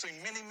disability. We've seen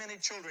many, many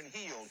children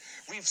healed.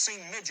 We've seen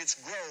midgets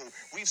grow.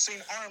 We've seen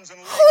arms and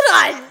legs Hold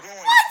on. start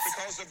growing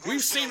because the growth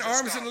We've seen cells have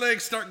arms stopped. and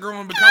legs start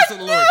growing because of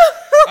the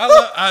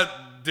Lord.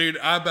 Dude,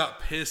 I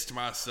about pissed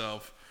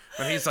myself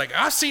when he's like,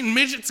 I've seen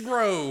midgets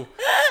grow.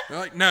 I'm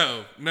like,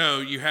 no,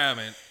 you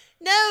haven't.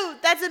 No,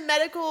 that's a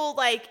medical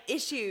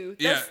issue.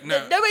 Yeah,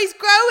 no. Nobody's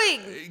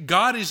growing.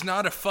 God is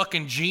not a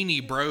fucking genie,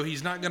 bro.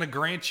 He's not gonna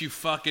grant you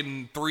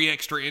fucking 3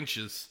 extra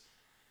inches.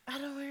 I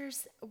don't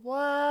understand. What?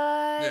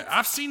 Yeah,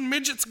 I've seen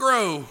midgets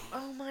grow.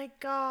 Oh my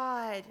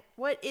God.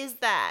 What is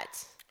that?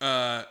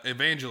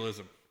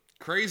 Evangelism.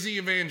 Crazy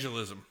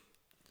evangelism.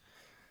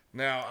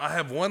 Now, I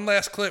have one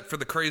last clip for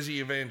the crazy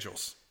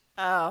evangels.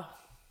 Oh.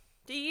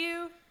 Do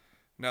you?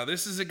 Now,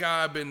 this is a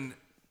guy I've been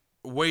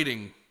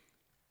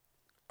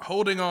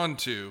holding on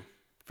to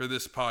for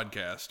this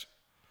podcast.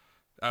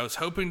 I was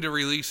hoping to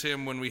release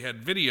him when we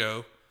had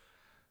video,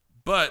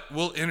 But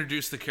we'll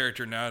introduce the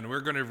character now, and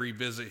we're going to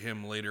revisit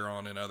him later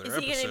on in other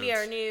episodes. Is he going to be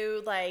our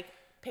new, like,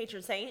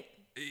 patron saint?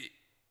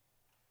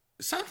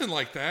 Something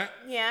like that.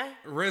 Yeah.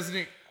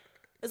 Resident.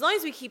 As long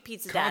as we keep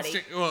Pizza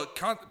Daddy. Well,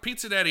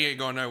 Pizza Daddy ain't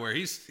going nowhere.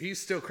 He's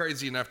still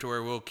crazy enough to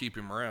where we'll keep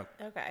him around.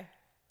 Okay.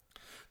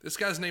 This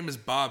guy's name is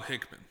Bob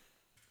Hickman.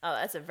 Oh,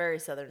 that's a very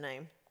southern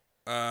name.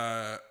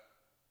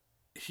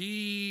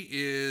 He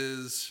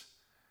is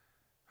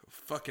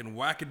fucking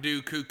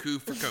wackadoo cuckoo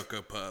for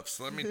Cocoa Puffs.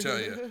 Let me tell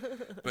you.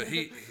 But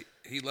he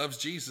loves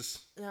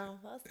Jesus. No,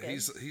 that's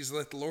good. He's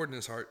let the Lord in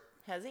his heart.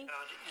 Has he?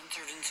 God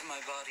entered into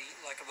my body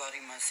like a body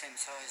my same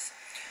size,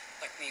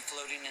 like me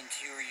floating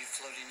into you or you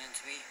floating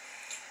into me.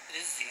 It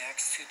is the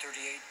Acts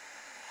 2:38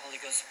 Holy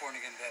Ghost born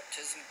again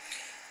baptism.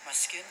 My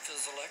skin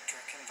feels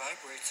electric and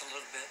vibrates a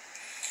little bit.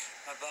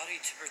 My body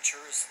temperature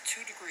is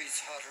 2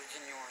 degrees hotter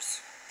than yours.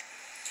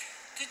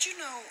 Did you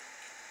know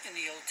in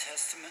the Old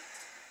Testament,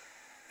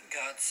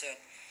 God said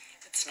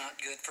it's not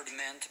good for the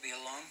man to be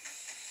alone?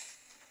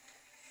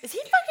 Is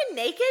he fucking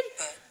naked?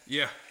 But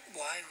Yeah.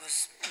 why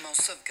was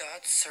most of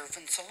God's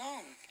servants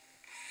alone?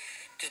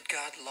 Did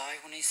God lie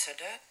when he said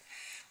that?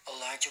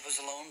 Elijah was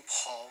alone,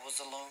 Paul was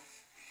alone.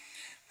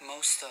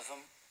 Most of them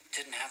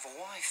didn't have a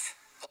wife.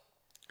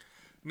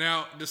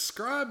 Now,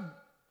 describe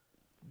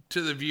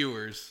to the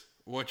viewers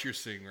what you're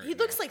seeing right now. He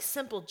looks like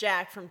Simple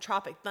Jack from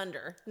Tropic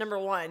Thunder, number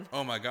 1.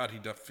 Oh my God,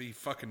 he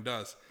fucking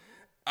does.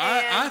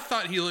 And- I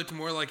thought he looked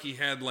more like he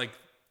had like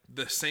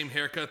the same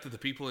haircut that the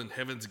people in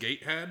Heaven's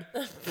Gate had.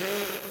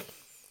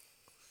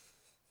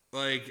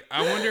 Like,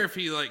 I wonder if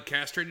he like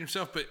castrated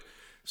himself. But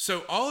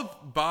so all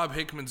of Bob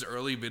Hickman's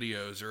early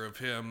videos are of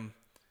him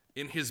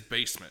in his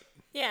basement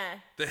Yeah.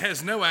 that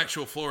has no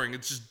actual flooring.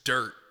 It's just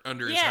dirt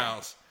under his Yeah.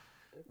 house,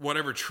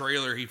 whatever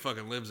trailer he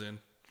fucking lives in,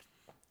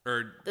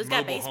 or Those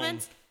got mobile home.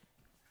 basements?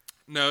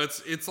 No,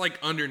 it's like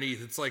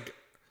underneath. It's like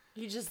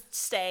You just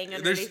staying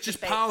underneath there's the just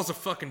space. piles of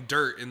fucking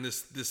dirt in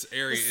this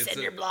area. The It's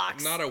cinder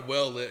blocks. not a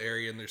well lit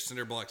area, and there's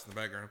cinder blocks in the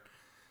background.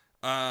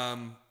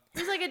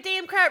 He's like a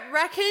damn crap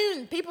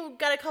raccoon. People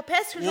gotta call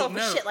pest control Well, for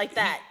no, shit like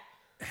that.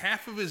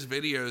 Half of his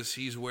videos,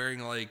 he's wearing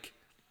like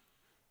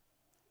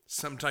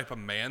some type of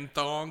man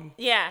thong.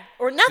 Yeah.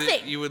 Or That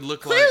nothing. you would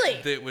look Clearly.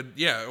 like that would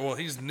well,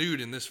 he's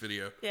nude in this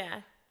video.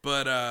 Yeah.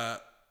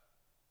 But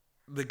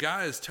the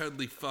guy is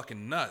totally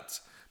fucking nuts.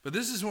 But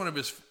this is one of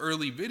his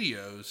early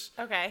videos.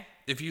 Okay.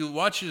 If you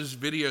watch his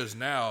videos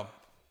now,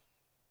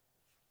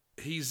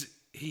 he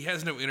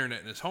has no internet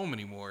in his home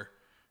anymore,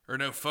 or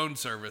no phone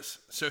service,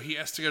 so he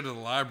has to go to the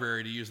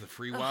library to use the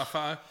free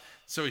Wi-Fi.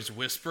 So he's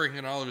whispering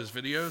in all of his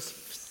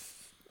videos.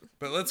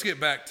 But let's get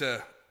back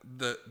to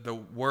the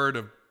word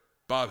of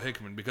Bob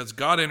Hickman, because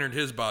God entered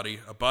his body,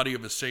 a body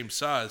of the same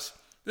size.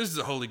 This is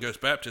a Holy Ghost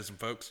baptism,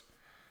 folks.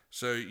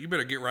 So you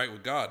better get right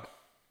with God.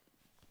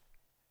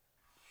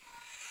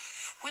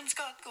 When's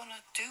God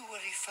gonna do what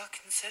he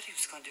fucking said he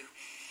was gonna do?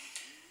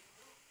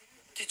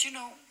 Did you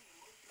know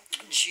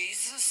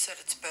Jesus said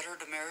it's better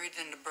to marry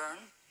than to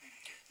burn?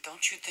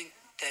 Don't you think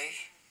they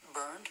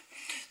burned?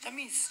 That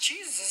means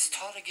Jesus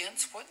taught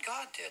against what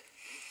God did.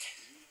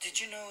 Did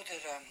you know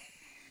that,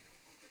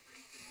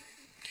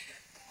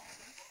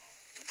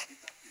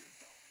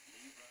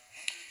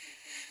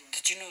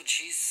 Did you know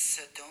Jesus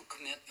said don't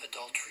commit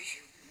adultery?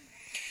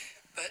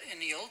 But in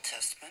the Old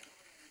Testament,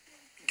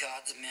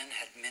 God's men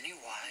had many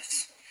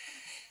wives,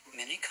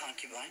 many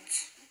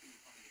concubines.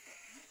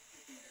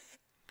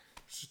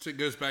 It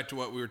goes back to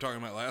what we were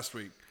talking about last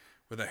week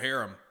with a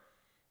harem.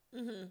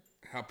 Mm-hmm.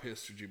 How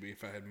pissed would you be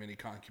if I had many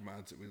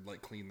concubines that would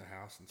like clean the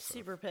house and stuff?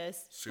 Super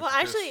pissed. Super well,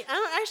 actually, pissed. I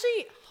don't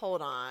actually.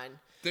 Hold on.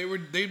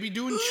 They'd be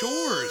doing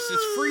chores.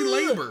 It's free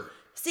labor.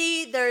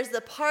 See, there's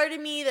the part of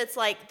me that's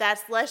like,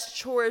 that's less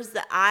chores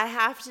that I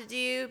have to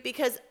do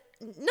because,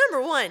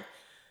 number one,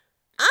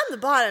 I'm the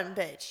bottom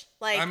bitch.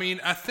 Like, I mean,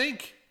 I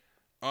think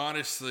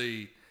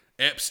honestly,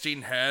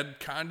 Epstein had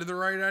kind of the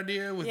right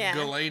idea with Yeah.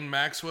 Ghislaine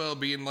Maxwell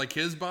being like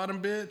his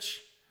bottom bitch.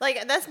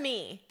 like that's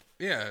me.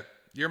 Yeah,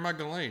 you're my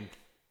Ghislaine.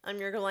 I'm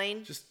your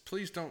Ghislaine. Just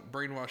please don't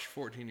brainwash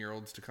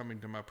 14-year-olds to come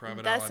into my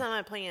private That's island. not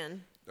my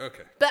plan.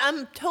 Okay. But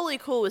I'm totally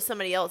cool with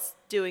somebody else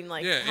doing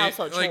like Yeah,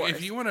 household like chores.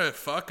 if you want to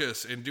fuck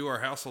us and do our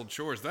household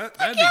chores, that'd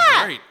yeah.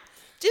 be great.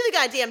 Do the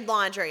goddamn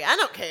laundry. I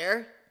don't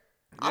care.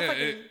 I'll Yeah,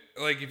 fucking,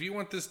 like if you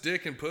want this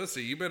dick and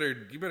pussy, you better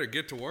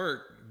get to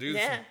work.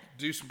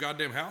 Do some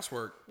goddamn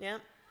housework, yeah.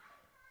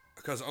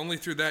 because only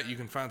through that you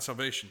can find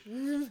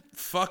salvation.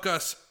 Fuck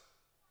us,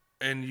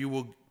 and you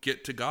will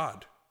get to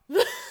God.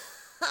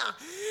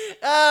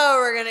 Oh,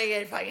 we're gonna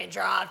get fucking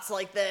dropped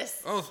like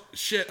this. Oh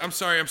shit! I'm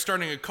sorry. I'm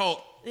starting a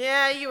cult.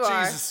 Yeah, you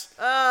are. Jesus.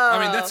 Oh. I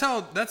mean,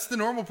 that's the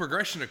normal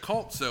progression of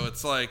cults. So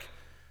it's like,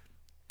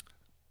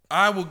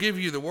 I will give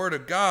you the word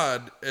of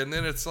God, and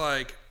then it's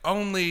like,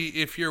 only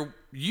if you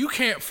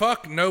can't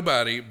fuck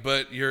nobody,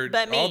 but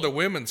But me. all the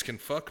women's can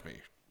fuck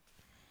me.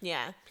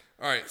 Yeah.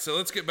 All right, so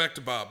let's get back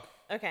to Bob.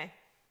 Okay.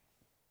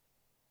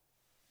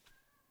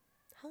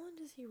 How long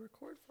does he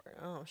record for?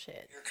 Oh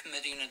shit. You're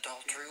committing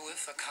adultery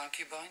with a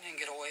concubine and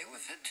get away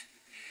with it?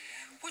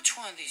 Which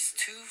one of these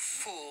two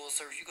fools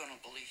are you going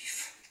to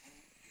believe?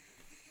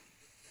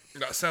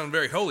 You're not sounding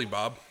very holy,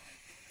 Bob.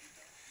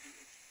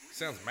 He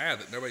sounds mad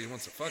that nobody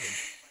wants to fuck him.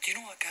 Do you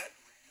know what got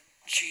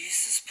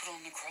Jesus put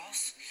on the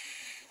cross?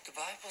 The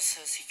Bible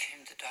says he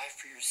came to die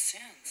for your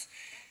sins,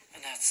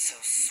 and that's so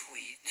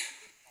sweet.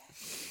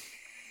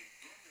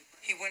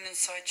 He went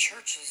inside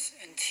churches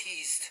and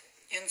teased,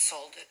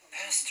 insulted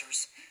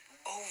pastors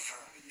over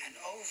and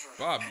over.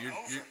 Bob, and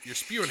over. you're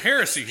spewing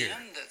heresy It was here.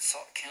 them that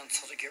sought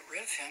counsel to get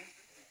rid of him.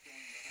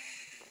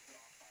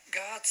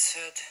 God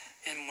said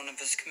in one of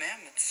his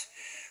commandments,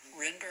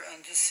 "Render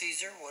unto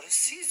Caesar what is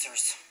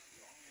Caesar's."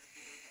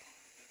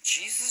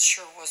 Jesus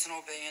sure wasn't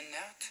obeying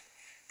that.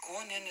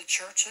 Going into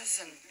churches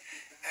and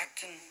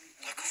acting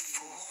like a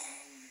fool.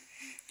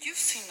 You've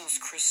seen those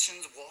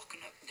Christians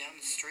walking up and down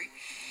the street.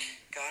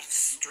 God is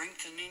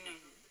strengthening and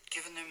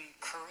giving them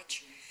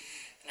courage.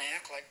 And they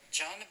act like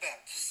John the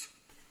Baptist.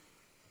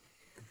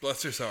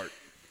 Bless his heart.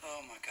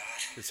 Oh my God.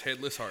 His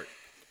headless heart.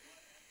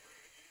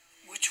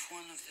 Which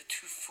one of the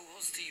two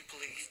fools do you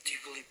believe? Do you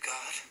believe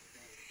God?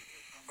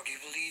 Or do you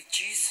believe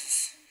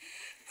Jesus?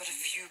 But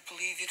if you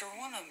believe either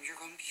one of them, you're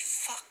going to be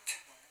fucked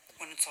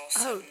when it's all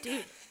said Oh, and dude.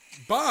 done.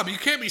 Bob, you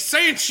can't be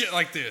saying shit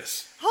like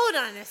this. Hold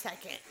on a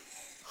second.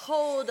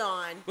 Hold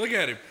on. Look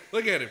at him.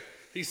 Look at him.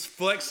 He's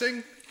flexing.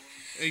 And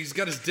he's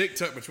got his dick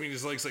tucked between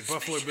his legs like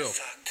Buffalo Speaking Bill. of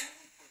fucked,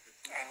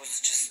 I was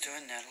just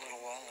doing that a little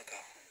while ago.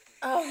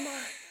 Oh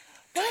my.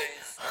 What?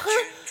 Today's Huh?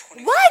 June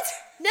 24th. What?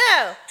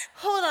 No.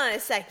 Hold on a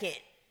second.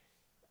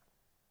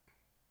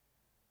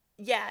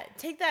 Yeah,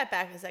 take that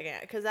back a second,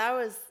 because I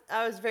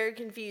was very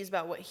confused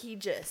about what he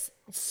just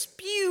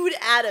spewed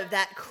out of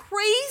that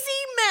crazy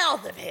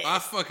mouth of his. I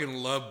fucking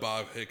love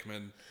Bob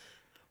Hickman.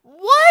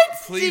 What?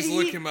 Please did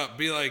look he, him up.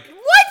 Be like,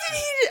 What did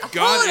he do? Hold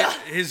God. on.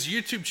 His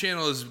YouTube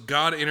channel is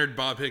God Entered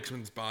Bob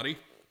Hickman's Body.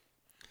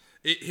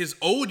 His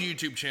old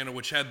YouTube channel,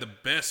 which had the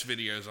best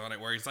videos on it,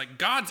 where he's like,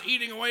 God's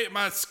eating away at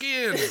my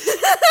skin.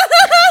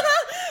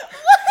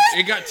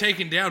 It got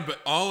taken down, but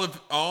all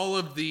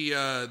of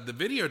the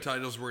video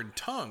titles were in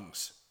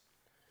tongues.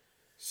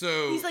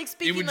 So He's like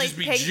speaking it would just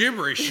like be pig-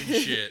 gibberish and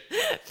shit.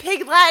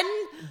 Pig Latin?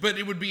 But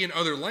it would be in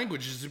other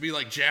languages. It'd be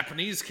like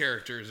Japanese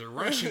characters or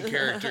Russian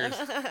characters.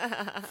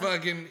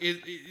 Fucking,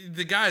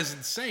 the guy's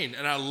insane.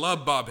 And I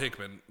love Bob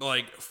Hickman,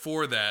 like,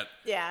 for that.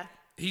 Yeah.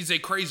 He's a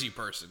crazy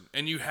person,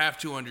 and you have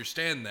to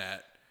understand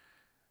that.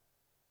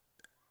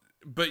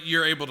 But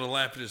you're able to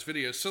laugh at his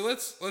videos. So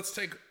let's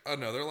take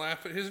another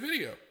laugh at his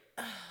video.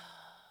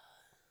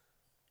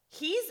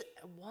 He's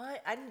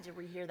what? I need to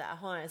rehear that.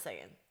 Hold on a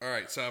second. All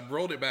right, so I've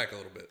rolled it back a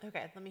little bit.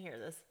 Okay, let me hear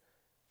this.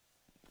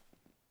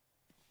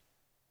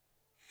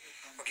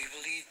 Or do you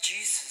believe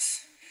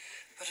Jesus?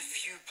 But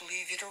if you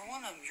believe either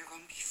one of them, you're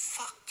going to be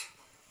fucked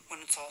when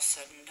it's all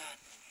said and done.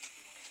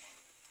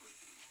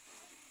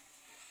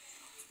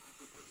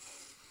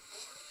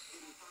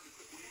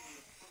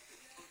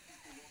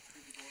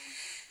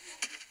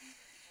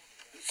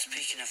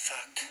 Speaking of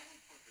fucked,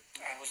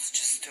 I was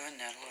just doing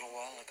that a little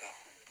while ago.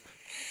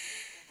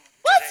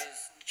 What? Today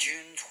is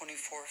June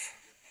 24th,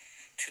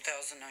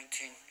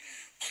 2019.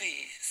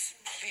 Please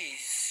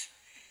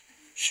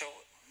show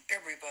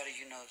everybody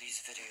you know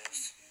these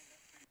videos.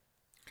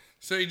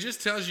 So he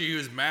just tells you he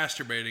was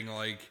masturbating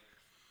like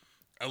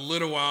a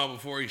little while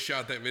before he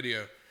shot that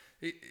video.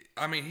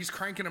 He's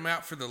cranking them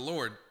out for the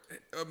Lord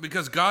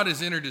because God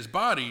has entered his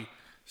body,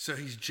 so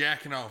he's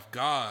jacking off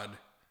God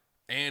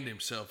and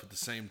himself at the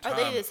same time. Are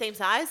they the same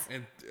size?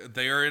 And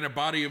they are in a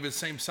body of his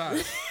same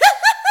size.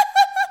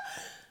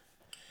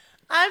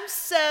 I'm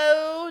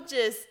so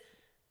just.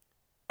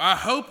 I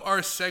hope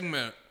our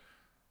segment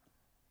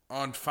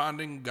on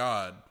finding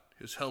God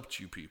has helped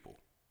you people.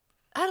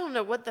 I don't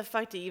know what the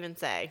fuck to even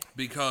say.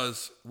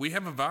 Because we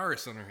have a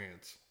virus on our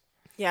hands.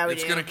 Yeah, we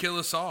It's do. going to kill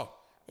us all.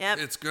 Yep.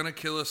 It's going to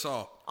kill us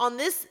all. On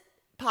this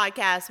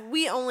podcast,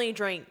 we only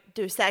drink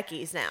Dos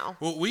Equis now.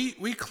 Well, we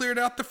cleared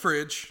out the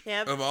fridge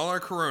Yep. of all our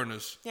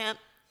Coronas Yep.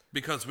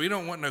 because we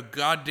don't want no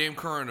goddamn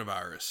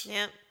coronavirus.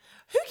 Yep.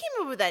 Who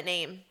came up with that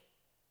name?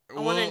 I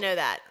want to know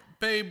that.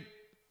 Babe,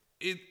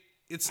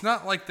 it's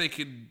not like they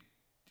could...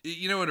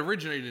 it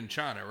originated in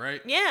China,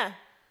 right? Yeah.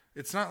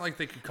 It's not like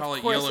they could call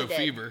it course yellow it did.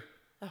 fever.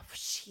 Oh,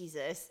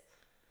 Jesus.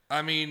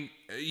 I mean,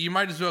 you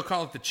might as well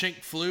call it the chink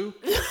flu.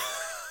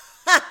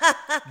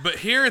 But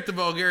here at the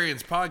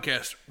Vulgarians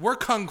podcast, we're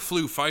kung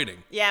flu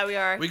fighting. Yeah, we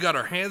are. We got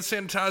our hand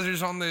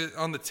sanitizers on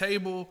the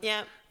table.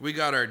 Yep. We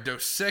got our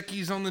Dos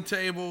Equis on the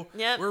table.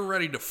 Yep. We're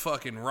ready to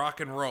fucking rock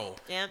and roll.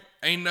 Yep.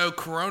 Ain't no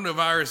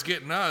coronavirus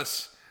getting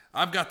us.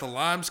 I've got the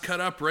limes cut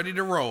up, ready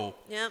to roll.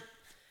 Yep.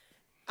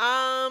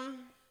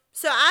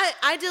 So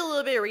I did a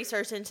little bit of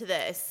research into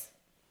this.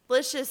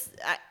 Let's just,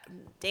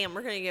 damn,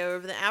 we're going to go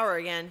over the hour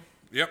again.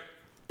 Yep.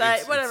 But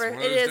It's whatever, one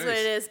of it those is what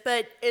days. it is.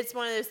 But it's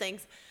one of those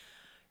things.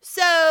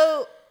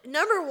 So,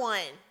 number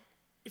one,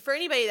 for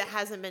anybody that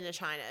hasn't been to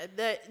China,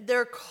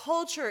 their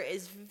culture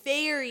is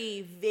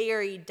very,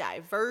 very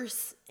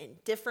diverse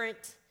and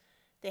different.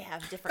 They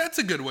have different. That's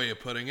a good way of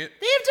putting it.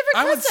 They have different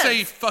I would customs.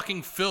 say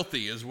fucking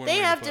filthy is one way They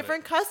to have put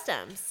different it.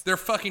 customs. They're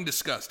fucking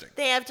disgusting.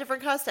 They have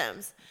different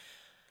customs.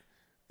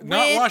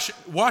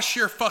 Wash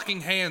your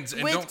fucking hands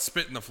and with- don't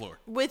spit in the floor.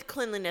 With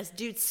cleanliness,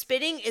 dude,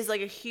 spitting is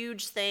like a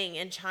huge thing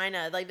in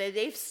China. Like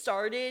they've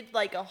started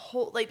like a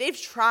whole, like they've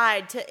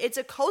tried to. It's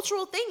a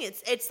cultural thing.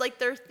 It's like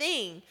their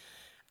thing.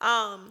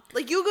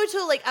 Like you'll go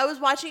to like I was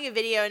watching a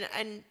video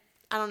and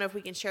I don't know if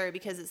we can share it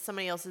because it's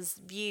somebody else's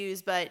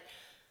views, but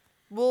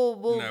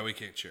we'll No, we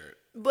can't share it.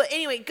 But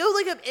anyway, go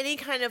look up any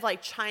kind of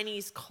like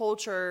Chinese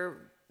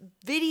culture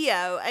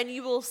video and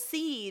you will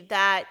see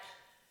that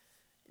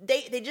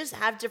they just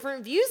have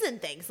different views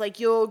and things. Like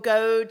you'll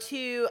go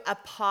to a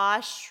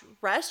posh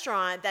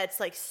restaurant that's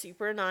like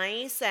super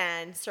nice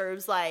and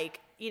serves like,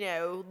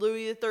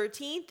 Louis the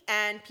 13th,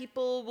 and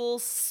people will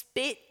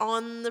spit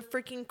on the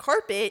freaking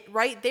carpet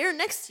right there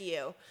next to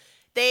you.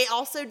 They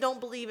also don't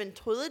believe in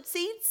toilet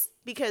seats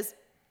because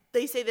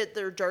they say that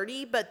they're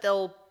dirty, but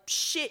they'll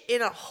shit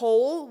in a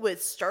hole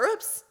with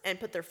stirrups and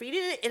put their feet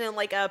in it, and in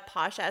like a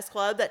posh ass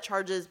club that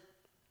charges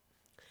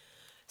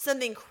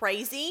something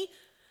crazy.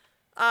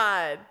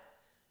 But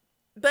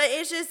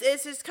it's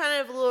just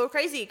kind of a little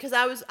crazy because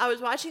I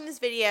was watching this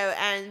video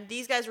and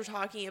these guys were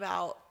talking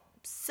about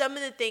some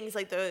of the things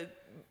like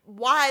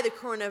why the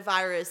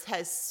coronavirus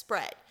has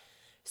spread.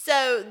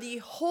 So the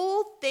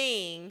whole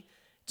thing,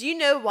 do you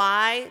know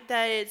why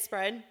that it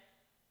spread?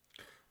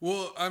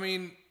 Well, I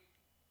mean,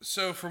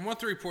 so from what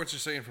the reports are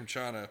saying from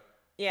China,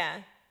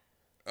 Yeah.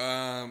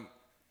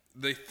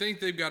 they think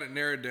they've got it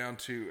narrowed down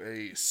to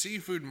a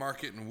seafood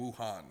market in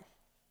Wuhan.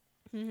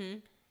 Mm-hmm.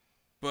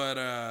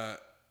 But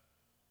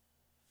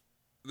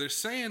they're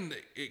saying that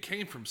it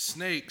came from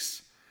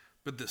snakes,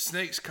 but the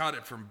snakes caught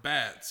it from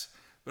bats.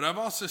 But I've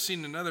also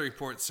seen another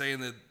report saying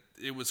that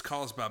it was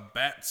caused by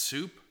bat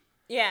soup,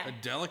 Yeah. a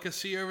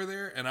delicacy over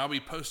there, and I'll be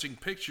posting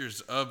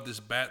pictures of this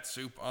bat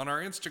soup on our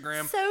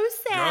Instagram. So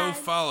sad. Go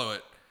follow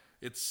it.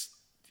 It's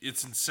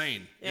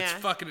insane. It's Yeah.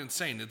 fucking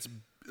insane. It's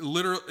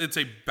literal. It's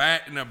a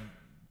bat in a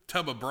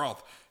tub of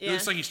broth. It Yeah.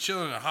 looks like he's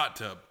chilling in a hot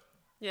tub.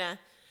 Yeah.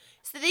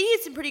 So they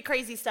eat some pretty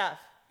crazy stuff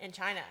in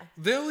China.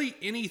 They'll eat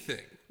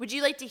anything. Would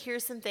you like to hear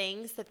some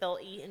things that they'll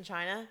eat in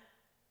China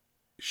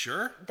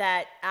Sure.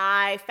 that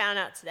I found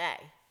out today?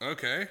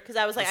 Okay. Because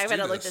I was like, I Let's do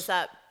gotta look this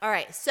up. All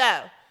right,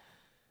 so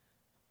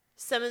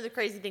some of the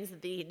crazy things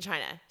that they eat in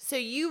China. So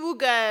you will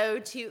go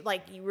to,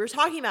 like you were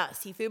talking about,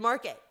 seafood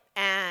market,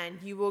 and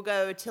you will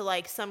go to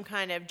like some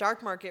kind of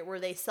dark market where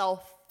they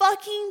sell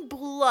fucking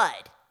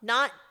blood,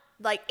 not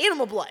like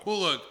animal blood. Well,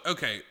 look.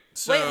 Okay.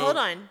 So Wait, hold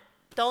on.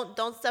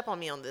 Don't step on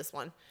me on this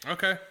one.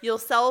 Okay. They'll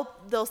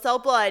sell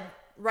blood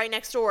right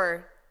next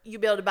door. You'll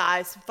be able to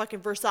buy some fucking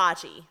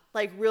Versace,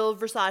 like real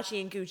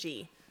Versace and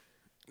Gucci.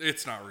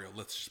 It's not real.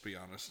 Let's just be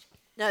honest.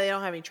 No, they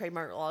don't have any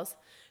trademark laws.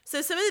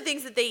 So some of the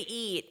things that they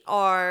eat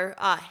are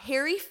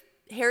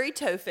hairy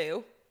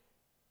tofu.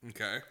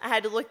 Okay. I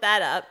had to look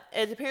that up.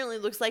 It apparently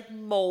looks like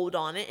mold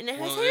on it, and it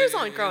has hairs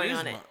growing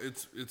on it.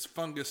 It's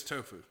fungus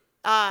tofu.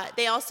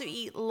 They also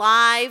eat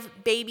live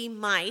baby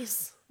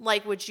mice,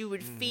 like what you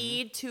would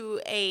feed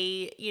to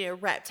a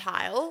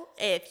reptile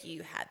if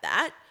you had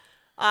that.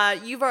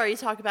 You've already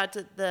talked about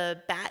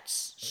the bat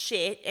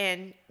shit,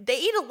 and they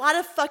eat a lot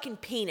of fucking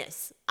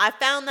penis. I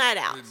found that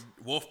out.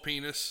 Wolf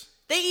penis.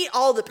 They eat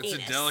all the penis.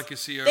 It's a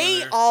delicacy over They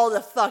there. eat all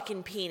the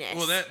fucking penis.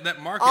 Well,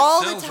 that market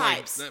All the sells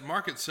types. that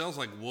market sells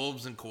like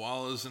wolves and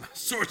koalas and all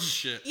sorts of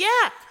shit. Yeah.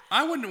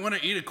 I wouldn't want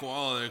to eat a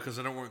koala though because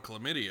I don't want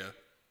chlamydia.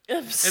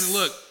 And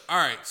look, all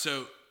right.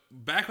 So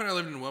back when I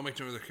lived in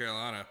Wilmington, North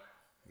Carolina,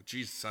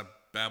 Jesus, I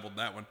babbled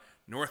that one.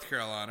 North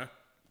Carolina.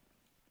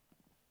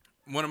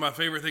 One of my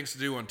favorite things to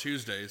do on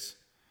Tuesdays,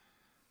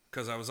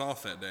 because I was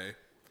off that day,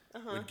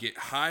 would get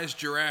High's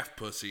Giraffe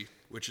Pussy,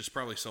 which is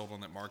probably sold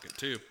on that market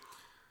too,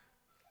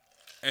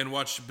 and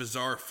watch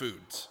Bizarre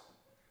Foods.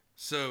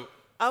 So,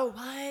 Oh,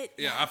 what?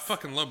 yeah, I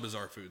fucking love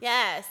Bizarre Foods.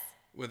 Yes.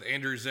 With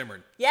Andrew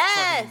Zimmern.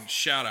 Yes. Fucking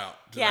shout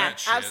out to Yeah, that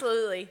shit.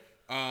 absolutely.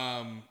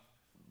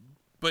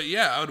 But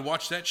yeah, I would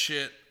watch that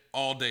shit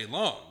all day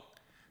long.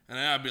 And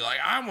I'd be like,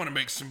 I want to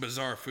make some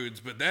bizarre foods,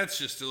 but that's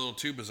just a little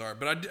too bizarre.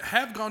 But I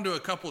have gone to a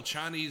couple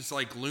Chinese,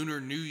 like, Lunar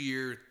New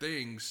Year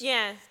things.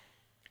 Yeah.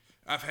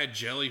 I've had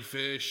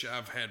jellyfish.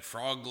 I've had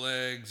frog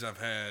legs. I've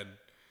had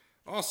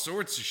all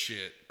sorts of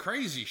shit.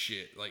 Crazy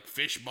shit. Like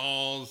fish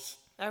balls.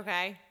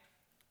 Okay.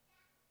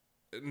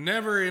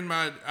 Never in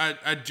my...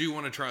 I do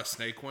want to try a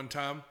snake one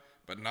time,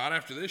 but not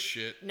after this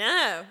shit. No,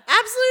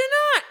 absolutely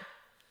not.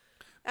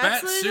 Bat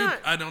Absolutely soup, not.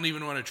 I don't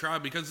even want to try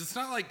because it's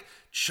not like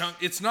chunk.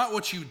 It's not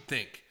what you'd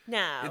think.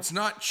 No. It's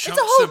not It's chunks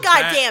a whole of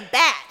goddamn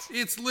bat.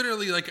 It's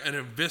literally like an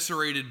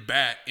eviscerated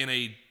bat in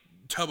a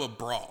tub of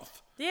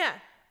broth. Yeah.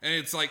 And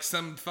it's like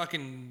some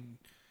fucking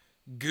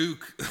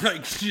gook,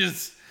 like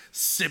just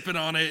sipping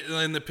on it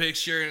in the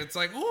picture. And it's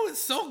like, oh,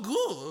 it's so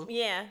good.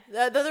 Yeah.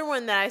 The other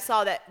one that I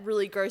saw that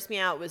really grossed me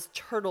out was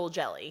turtle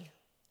jelly.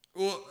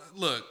 Well,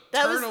 look,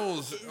 That was-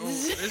 turtles,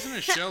 isn't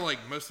a shell like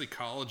mostly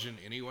collagen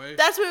anyway?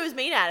 That's what it was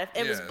made out of.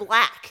 It was Yeah.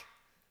 black.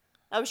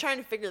 I was trying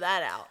to figure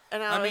that out.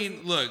 And I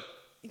mean, look,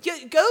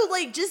 go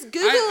like just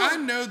Google. I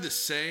know the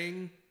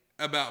saying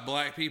about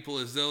black people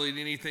is they'll eat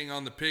anything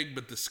on the pig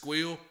but the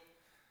squeal.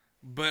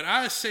 But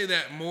I say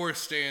that more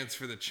stands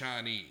for the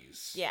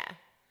Chinese. Yeah.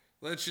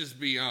 Let's just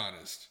be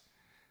honest.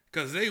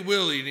 Because they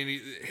will eat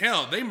any...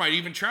 Hell, they might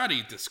even try to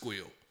eat the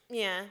squeal.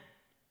 Yeah.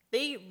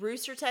 They eat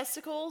rooster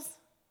testicles.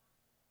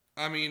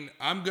 I mean,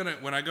 I'm going to...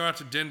 When I go out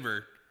to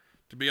Denver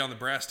to be on the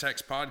Brass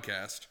Tacks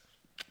podcast,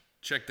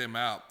 check them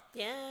out.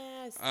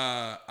 Yes.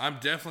 I'm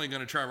definitely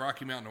going to try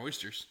Rocky Mountain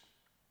oysters.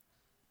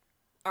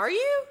 Are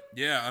you?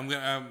 Yeah, I'm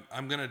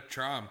gonna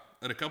try them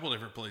at a couple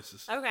different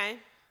places. Okay.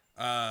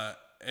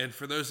 And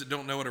for those that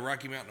don't know what a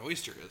Rocky Mountain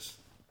oyster is,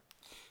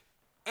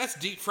 that's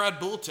deep fried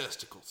bull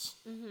testicles.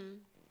 Mm-hmm.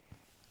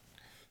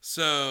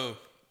 So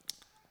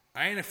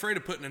I ain't afraid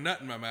of putting a nut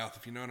in my mouth,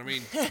 if you know what I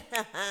mean.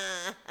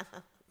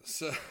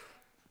 So,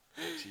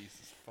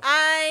 Jesus.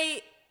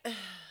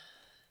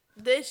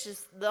 This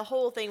just the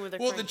whole thing with the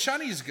Well, the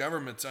Chinese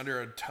government's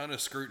under a ton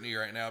of scrutiny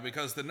right now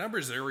because the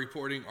numbers they're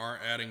reporting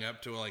aren't adding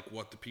up to like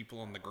what the people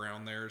on the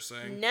ground there are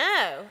saying.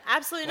 No,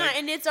 absolutely not, Like-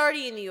 and it's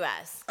already in the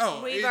U.S.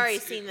 Oh, we've already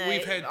seen the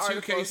We've had 2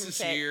 articles and cases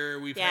shit.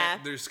 here.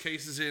 There's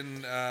cases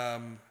in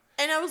And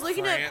I was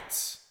looking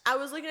France.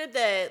 at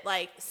the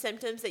like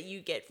symptoms that you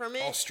get from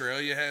it.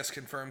 Australia has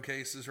confirmed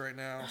cases right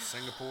now.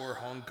 Singapore,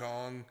 Hong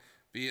Kong,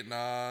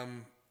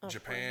 Vietnam,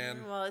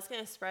 Japan. Well, it's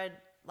gonna spread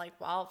like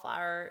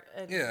wildfire.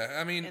 And, Yeah,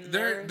 I mean, and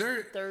they're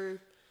they're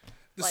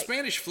the like-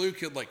 Spanish flu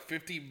killed like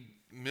 50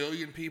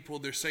 million people.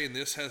 They're saying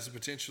this has the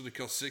potential to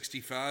kill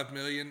 65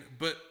 million.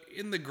 But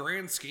in the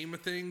grand scheme of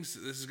things,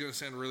 this is going to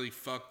sound really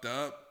fucked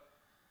up.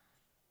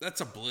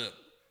 That's a blip.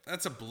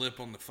 That's a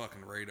blip on the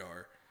fucking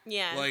radar.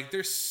 yeah. Like,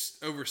 there's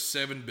over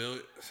 7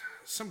 billion,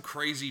 some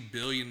crazy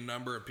billion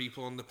number of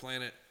people on the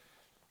planet.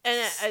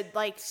 and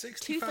like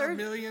 65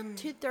 million?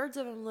 2/3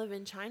 of them live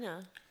in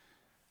China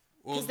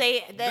Well,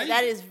 because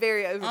that is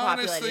very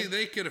overpopulated. honestly,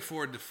 they could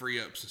afford to free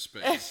up some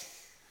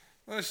space.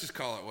 Let's just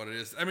call it what it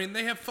is. I mean,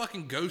 they have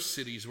fucking ghost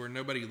cities where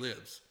nobody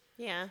lives.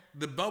 yeah.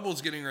 The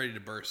bubble's getting ready to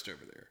burst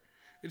over there.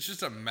 It's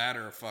just a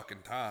matter of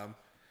fucking time.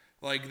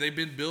 Like, they've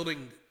been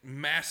building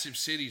massive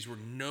cities where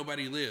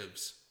nobody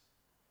lives.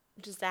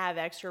 Just to have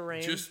extra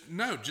room.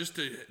 Just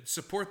to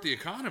support the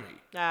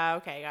economy. Oh,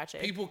 okay, gotcha.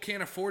 People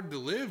can't afford to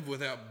live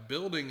without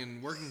building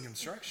and working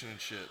construction and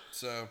shit.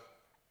 So,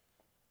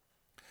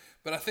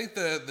 but I think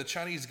the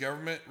Chinese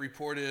government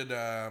reported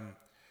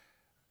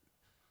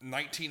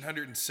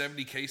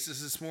 1,970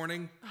 cases this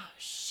morning. Oh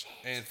shit.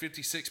 And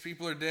 56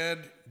 people are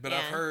dead. But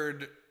I've Yeah.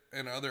 heard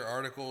in other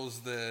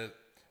articles that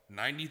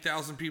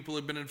 90,000 people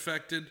have been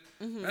infected.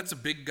 That's a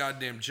big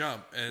goddamn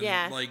jump. And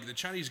Yeah. like the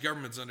Chinese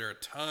government's under a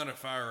ton of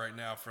fire right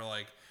now for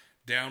like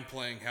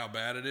downplaying how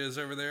bad it is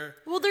over there.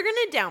 Well, they're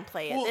gonna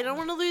downplay it. Well, they don't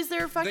want to lose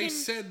their fucking. They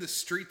said the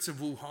streets of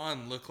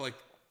Wuhan look like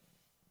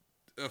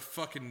a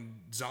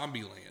fucking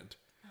zombie land.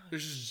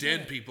 There's just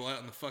dead people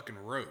out in the fucking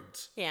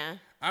roads. Yeah.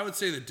 I would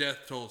say the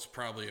death toll's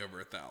probably over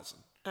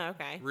 1,000. Oh,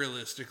 okay.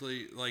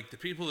 Realistically, like the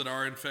people that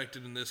are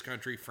infected in this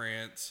country,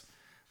 France,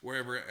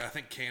 wherever, I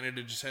think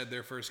Canada just had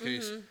their first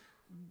case.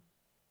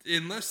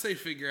 Unless they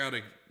figure out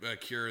a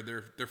cure,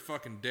 they're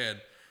fucking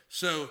dead.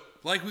 So,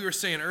 like we were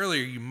saying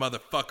earlier, you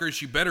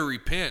motherfuckers, you better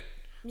repent.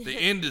 The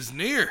end is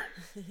near.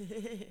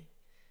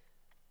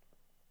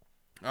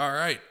 All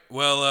right.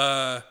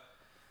 Well,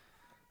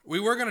 we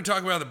were going to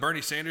talk about the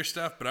Bernie Sanders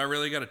stuff, but I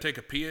really got to take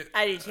a pee.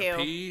 I do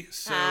too.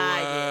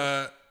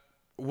 So,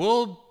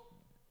 we'll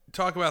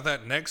talk about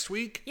that next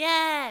week.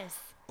 Yes.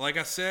 Like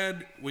I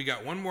said, we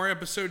got one more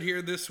episode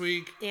here this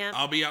week. Yeah.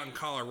 I'll be out in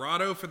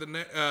Colorado for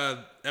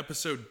the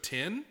episode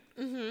 10.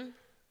 Mm-hmm.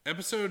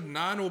 Episode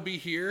 9 will be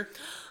here.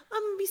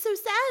 I'm gonna be so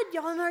sad.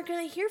 Y'all aren't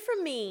gonna hear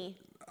from me.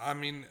 I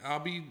mean, I'll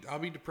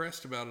be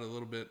depressed about it a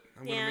little bit.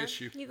 I'm gonna miss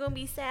you. You gonna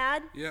be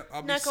sad? Yeah,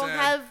 I'll be Not gonna sad.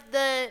 have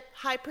the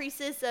high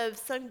priestess of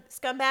some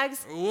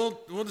scumbags.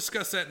 We'll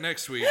discuss that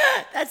next week.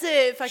 That's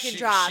a fucking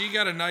drop. She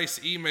got a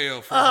nice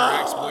email from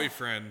her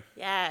ex-boyfriend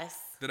Yes.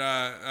 that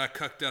I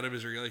cucked out of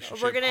his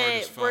relationship. We're hard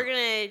as fuck.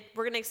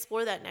 gonna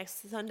explore that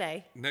next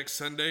Sunday. Next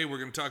Sunday we're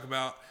gonna talk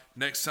about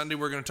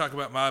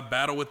my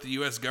battle with the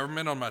U.S.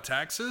 government on my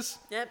taxes.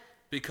 Yep.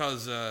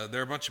 Because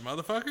they're a bunch of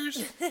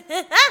motherfuckers.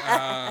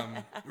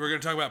 We're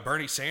going to talk about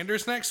Bernie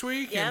Sanders next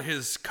week Yep. and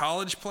his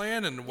college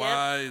plan and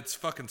why it's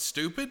fucking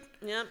stupid.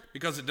 Yep.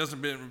 Because it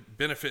doesn't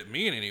benefit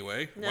me in any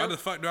way. Why Nope. the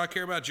fuck do I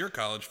care about your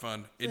college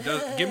fund? It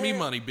does. Give me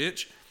money,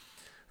 bitch.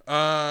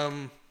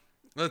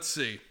 Let's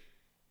see.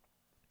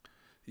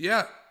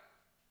 Yeah.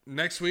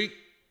 Next week,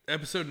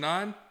 episode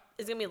 9.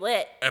 It's gonna be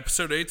lit.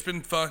 Episode 8's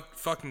been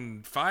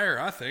fucking fire,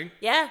 I think.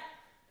 Yeah.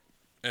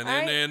 And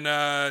All then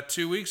right. in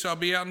 2 weeks, I'll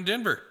be out in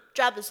Denver.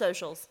 Drop the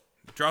socials.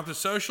 Drop the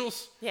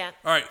socials. Yeah.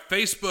 All right.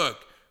 Facebook,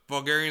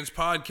 Vulgarians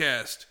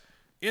Podcast.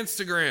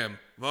 Instagram,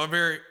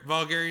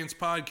 Vulgarians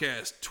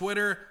Podcast.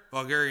 Twitter,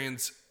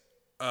 Vulgarians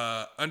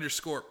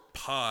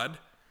 _pod,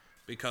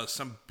 because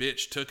some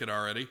bitch took it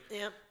already.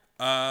 Yep.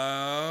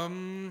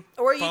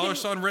 Or follow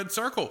us on Red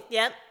Circle.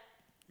 Yep.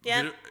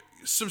 Yep.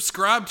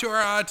 Subscribe to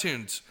our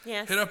iTunes.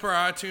 Yes. Hit up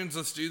our iTunes.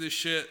 Let's do this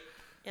shit.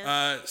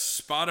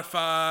 Yes.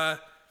 Spotify.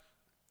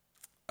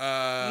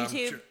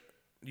 YouTube.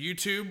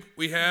 YouTube.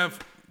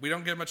 We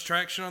don't get much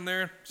traction on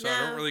there, so I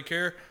No. don't really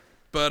care.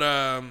 But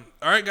all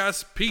right,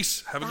 guys,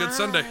 peace. Have a good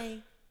Sunday. Bye.